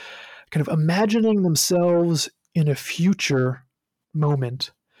thinking, kind of imagining themselves in a future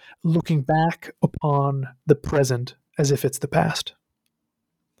moment, looking back upon the present as if it's the past,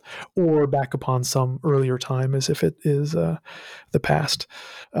 or back upon some earlier time as if it is the past.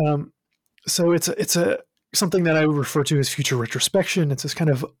 So it's a something that I would refer to as future retrospection. It's this kind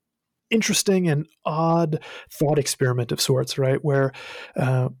of interesting and odd thought experiment of sorts, right? Where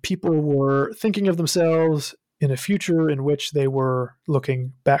people were thinking of themselves in a future in which they were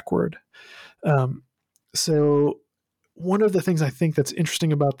looking backward. So one of the things I think that's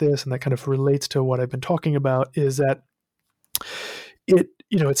interesting about this, and that kind of relates to what I've been talking about, is that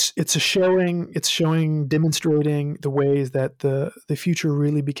it's demonstrating the ways that the future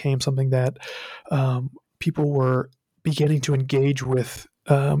really became something that people were beginning to engage with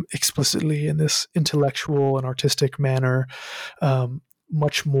explicitly in this intellectual and artistic manner,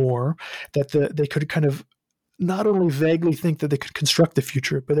 much more, that they could kind of not only vaguely think that they could construct the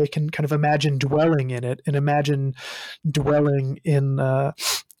future, but they can kind of imagine dwelling in it and imagine dwelling in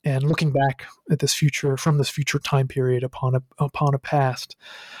and looking back at this future from this future time period upon a past.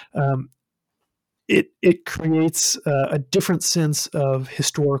 It creates a different sense of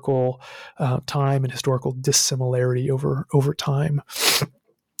historical time and historical dissimilarity over time.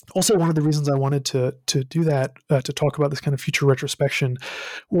 Also, one of the reasons I wanted to do that, to talk about this kind of future retrospection,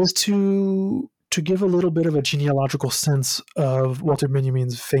 was to give a little bit of a genealogical sense of Walter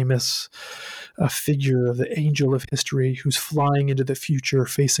Benjamin's famous figure of the angel of history, who's flying into the future,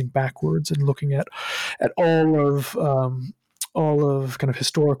 facing backwards and looking at all of kind of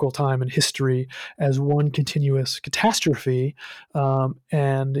historical time and history as one continuous catastrophe,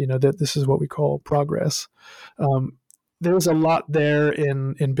 and that this is what we call progress. There's a lot there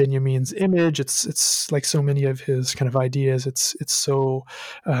in Benjamin's image. It's like so many of his kind of ideas. It's so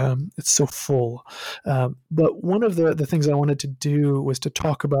full. But one of the things I wanted to do was to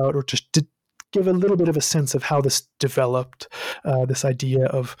talk about, or just to give a little bit of a sense of how this developed, this idea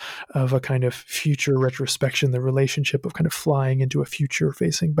of a kind of future retrospection, the relationship of kind of flying into a future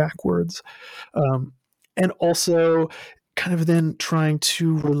facing backwards, and also kind of then trying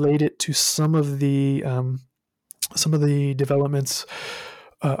to relate it to some of the developments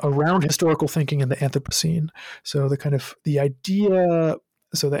around historical thinking in the Anthropocene. So the idea.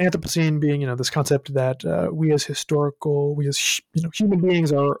 So the Anthropocene being, this concept that we as human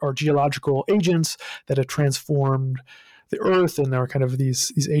beings are geological agents that have transformed the Earth, and there are kind of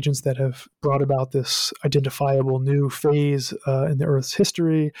these agents that have brought about this identifiable new phase in the Earth's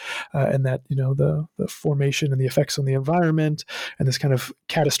history, and that the formation and the effects on the environment, and this kind of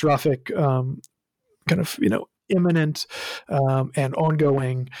catastrophic imminent and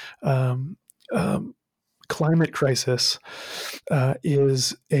ongoing climate crisis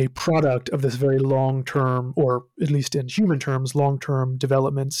is a product of this very long-term, or at least in human terms, long-term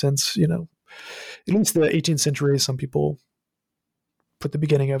development since, at least the 18th century. Some people put the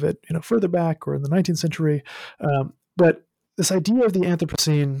beginning of it, further back, or in the 19th century. But this idea of the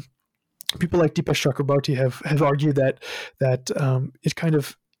Anthropocene, people like Dipesh Chakrabarty have argued that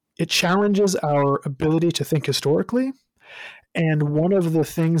it challenges our ability to think historically. And one of the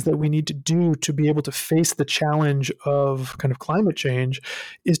things that we need to do to be able to face the challenge of kind of climate change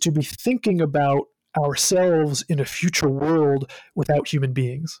is to be thinking about ourselves in a future world without human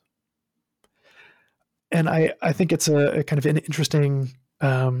beings. And I think it's a kind of an interesting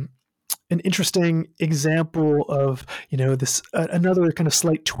example of this another kind of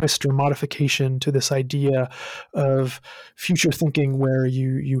slight twist or modification to this idea of future thinking, where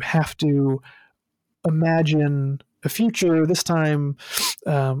you have to imagine a future. This time,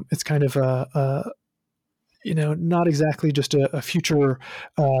 it's kind of not exactly just a future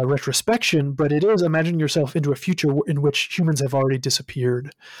retrospection, but it is imagining yourself into a future in which humans have already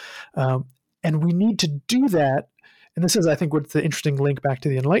disappeared, and we need to do that. And this is, I think, what's the interesting link back to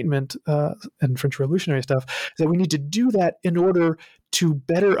the Enlightenment and French Revolutionary stuff, is that we need to do that in order to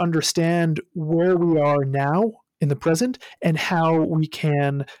better understand where we are now in the present, and how we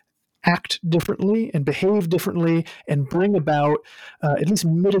can act differently and behave differently and bring about, at least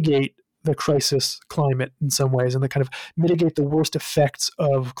mitigate the crisis climate in some ways, and the kind of mitigate the worst effects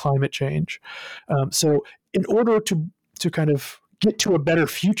of climate change. So in order to kind of get to a better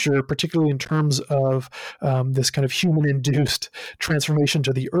future, particularly in terms of this kind of human-induced transformation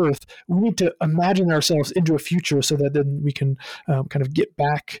to the Earth, we need to imagine ourselves into a future so that then we can kind of get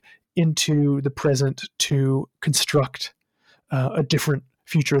back into the present to construct a different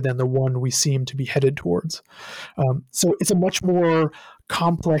future than the one we seem to be headed towards. So it's a much more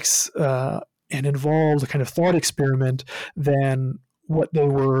complex and involved kind of thought experiment than what they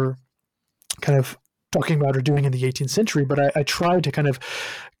were kind of talking about or doing in the 18th century, but I tried to kind of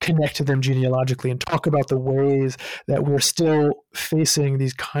connect to them genealogically and talk about the ways that we're still facing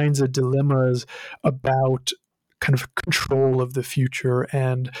these kinds of dilemmas about kind of control of the future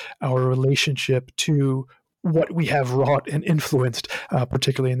and our relationship to what we have wrought and influenced,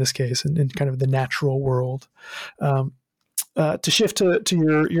 particularly in this case, in kind of the natural world. To shift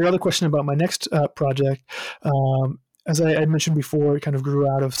to your other question about my next project, as I mentioned before, it kind of grew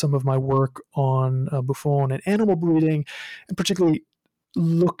out of some of my work on Buffon and animal breeding, and particularly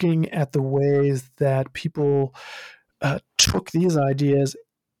looking at the ways that people took these ideas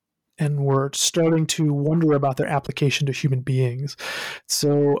and were starting to wonder about their application to human beings.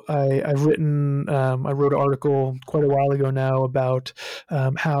 So I wrote an article quite a while ago now about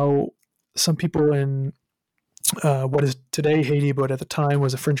how some people in what is today Haiti, but at the time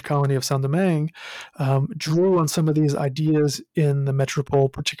was a French colony of Saint-Domingue, drew on some of these ideas in the metropole,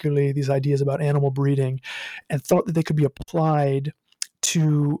 particularly these ideas about animal breeding, and thought that they could be applied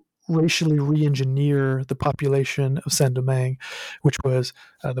to racially re-engineer the population of Saint-Domingue, which was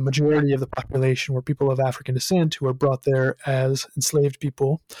the majority of the population were people of African descent who were brought there as enslaved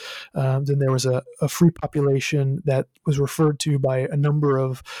people. Then there was a free population that was referred to by a number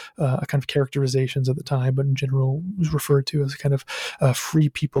of kind of characterizations at the time, but in general was referred to as kind of free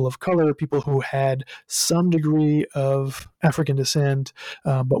people of color, people who had some degree of African descent,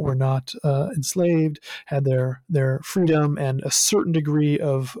 but were not enslaved, had their freedom and a certain degree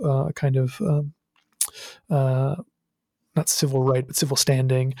of kind of not civil right, but civil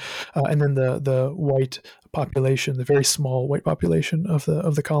standing, and then the white population, the very small white population of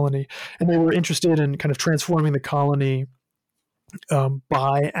the colony, and they were interested in kind of transforming the colony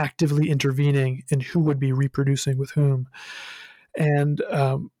by actively intervening in who would be reproducing with whom, and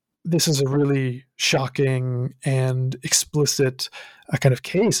this is a really shocking and explicit kind of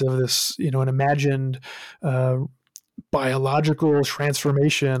case of this, an imagined biological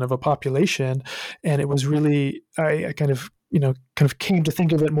transformation of a population. And it was really, I kind of came to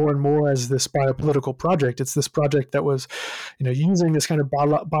think of it more and more as this biopolitical project. It's this project that was, using this kind of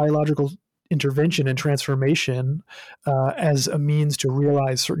biological intervention and transformation as a means to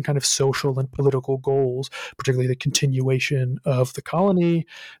realize certain kind of social and political goals, particularly the continuation of the colony,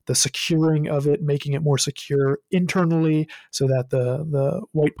 the securing of it, making it more secure internally so that the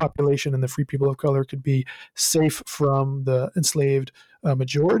white population and the free people of color could be safe from the enslaved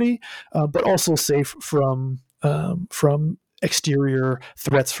majority, but also safe from exterior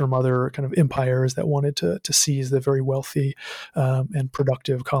threats from other kind of empires that wanted to seize the very wealthy and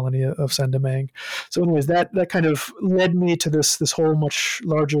productive colony of Saint-Domingue. So anyways, that kind of led me to this whole much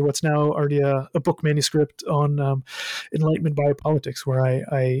larger, what's now already a book manuscript on Enlightenment biopolitics, where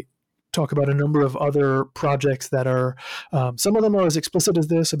I talk about a number of other projects that are, some of them are as explicit as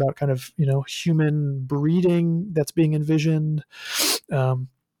this, about kind of, human breeding that's being envisioned,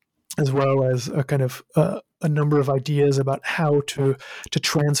 as well as a kind of a number of ideas about how to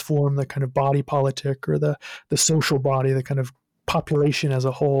transform the kind of body politic or the social body, the kind of population as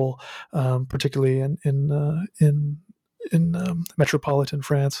a whole, particularly in metropolitan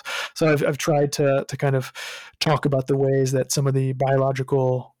France. So I've tried to kind of talk about the ways that some of the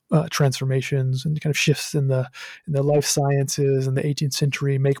biological transformations and kind of shifts in the life sciences in the 18th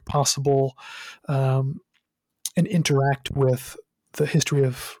century make possible and interact with the history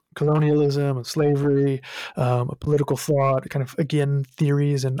of colonialism and slavery, political thought, kind of, again,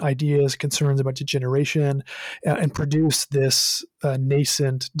 theories and ideas, concerns about degeneration, and produce this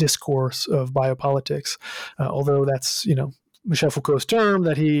nascent discourse of biopolitics. Although that's, Michel Foucault's term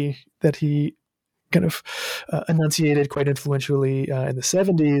that he kind of enunciated quite influentially in the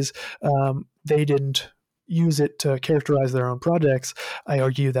 70s, they didn't use it to characterize their own projects. I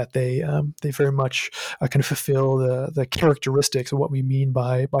argue that they very much kind of fulfill the characteristics of what we mean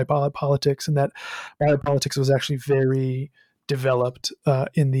by biopolitics, and that biopolitics was actually very developed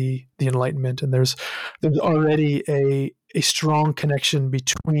in the Enlightenment, and there's already a strong connection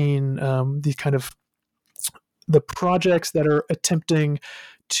between the kind of the projects that are attempting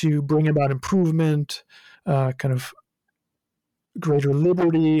to bring about improvement, kind of greater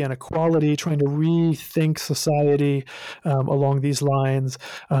liberty and equality, trying to rethink society along these lines,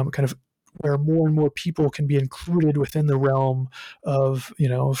 kind of where more and more people can be included within the realm of,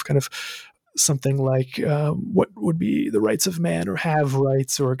 of kind of something like what would be the rights of man, or have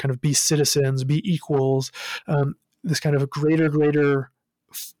rights, or kind of be citizens, be equals. This kind of a greater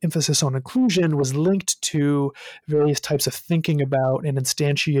emphasis on inclusion was linked to various types of thinking about and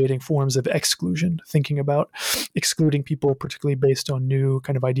instantiating forms of exclusion, thinking about excluding people, particularly based on new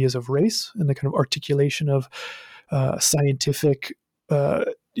kind of ideas of race and the kind of articulation of scientific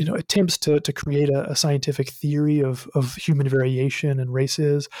attempts to create a scientific theory of human variation and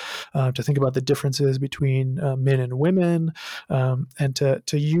races, to think about the differences between men and women, and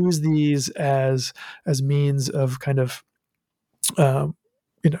to use these as means of kind of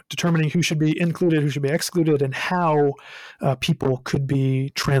determining who should be included, who should be excluded, and how people could be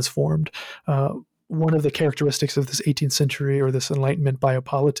transformed. One of the characteristics of this 18th century or this Enlightenment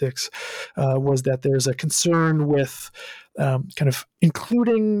biopolitics was that there's a concern with kind of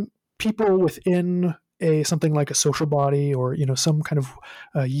including people within something like a social body or some kind of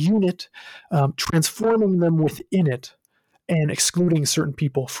unit, transforming them within it and excluding certain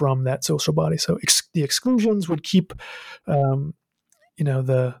people from that social body. So the exclusions would keep the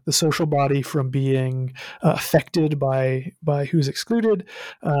social body from being affected by who's excluded,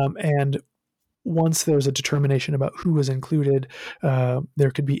 and once there's a determination about who is included,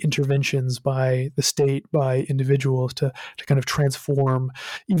 there could be interventions by the state, by individuals to kind of transform,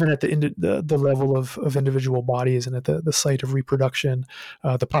 even at the level of individual bodies and at the site of reproduction,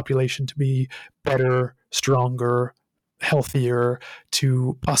 the population to be better, stronger, healthier,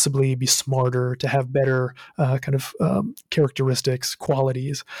 to possibly be smarter, to have better characteristics,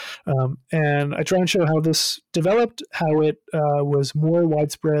 qualities. And I try and show how this developed, how it was more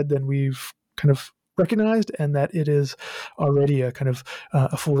widespread than we've kind of recognized, and that it is already a kind of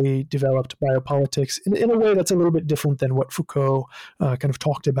a fully developed biopolitics in a way that's a little bit different than what Foucault kind of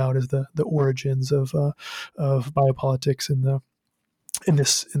talked about as the origins of biopolitics in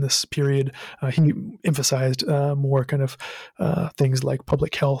this period. He emphasized more kind of things like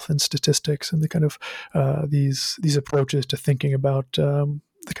public health and statistics and the kind of these approaches to thinking about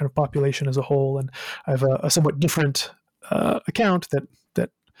the kind of population as a whole. And I have a somewhat different account that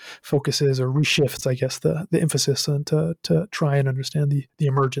focuses or reshifts, I guess, the emphasis on to try and understand the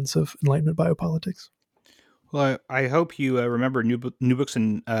emergence of Enlightenment biopolitics. Well, I hope you remember New Books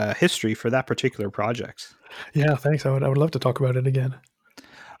in History for that particular project. Yeah, thanks. I would love to talk about it again.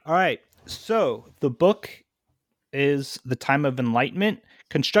 All right. So the book is The Time of Enlightenment,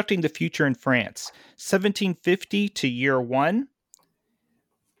 Constructing the Future in France, 1750 to Year One,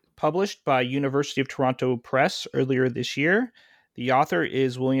 published by University of Toronto Press earlier this year. The author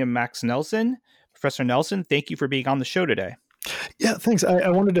is William Max Nelson. Professor Nelson, thank you for being on the show today. Yeah, thanks. I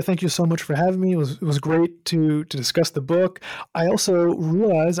wanted to thank you so much for having me. It was great to discuss the book. I also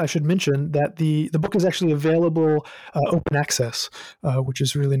realized I should mention that the book is actually available open access, which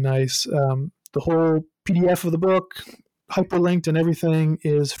is really nice. The whole PDF of the book, hyperlinked and everything,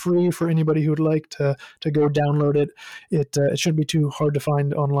 is free for anybody who would like to go download it. It shouldn't be too hard to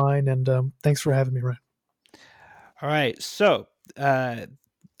find online, and thanks for having me, Ryan. All right. So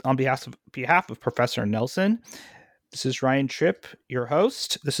on behalf of Professor Nelson, this is Ryan Tripp, your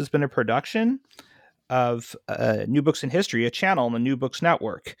host. This has been a production of New Books in History, a channel on the New Books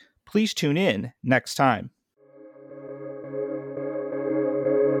Network. Please tune in next time.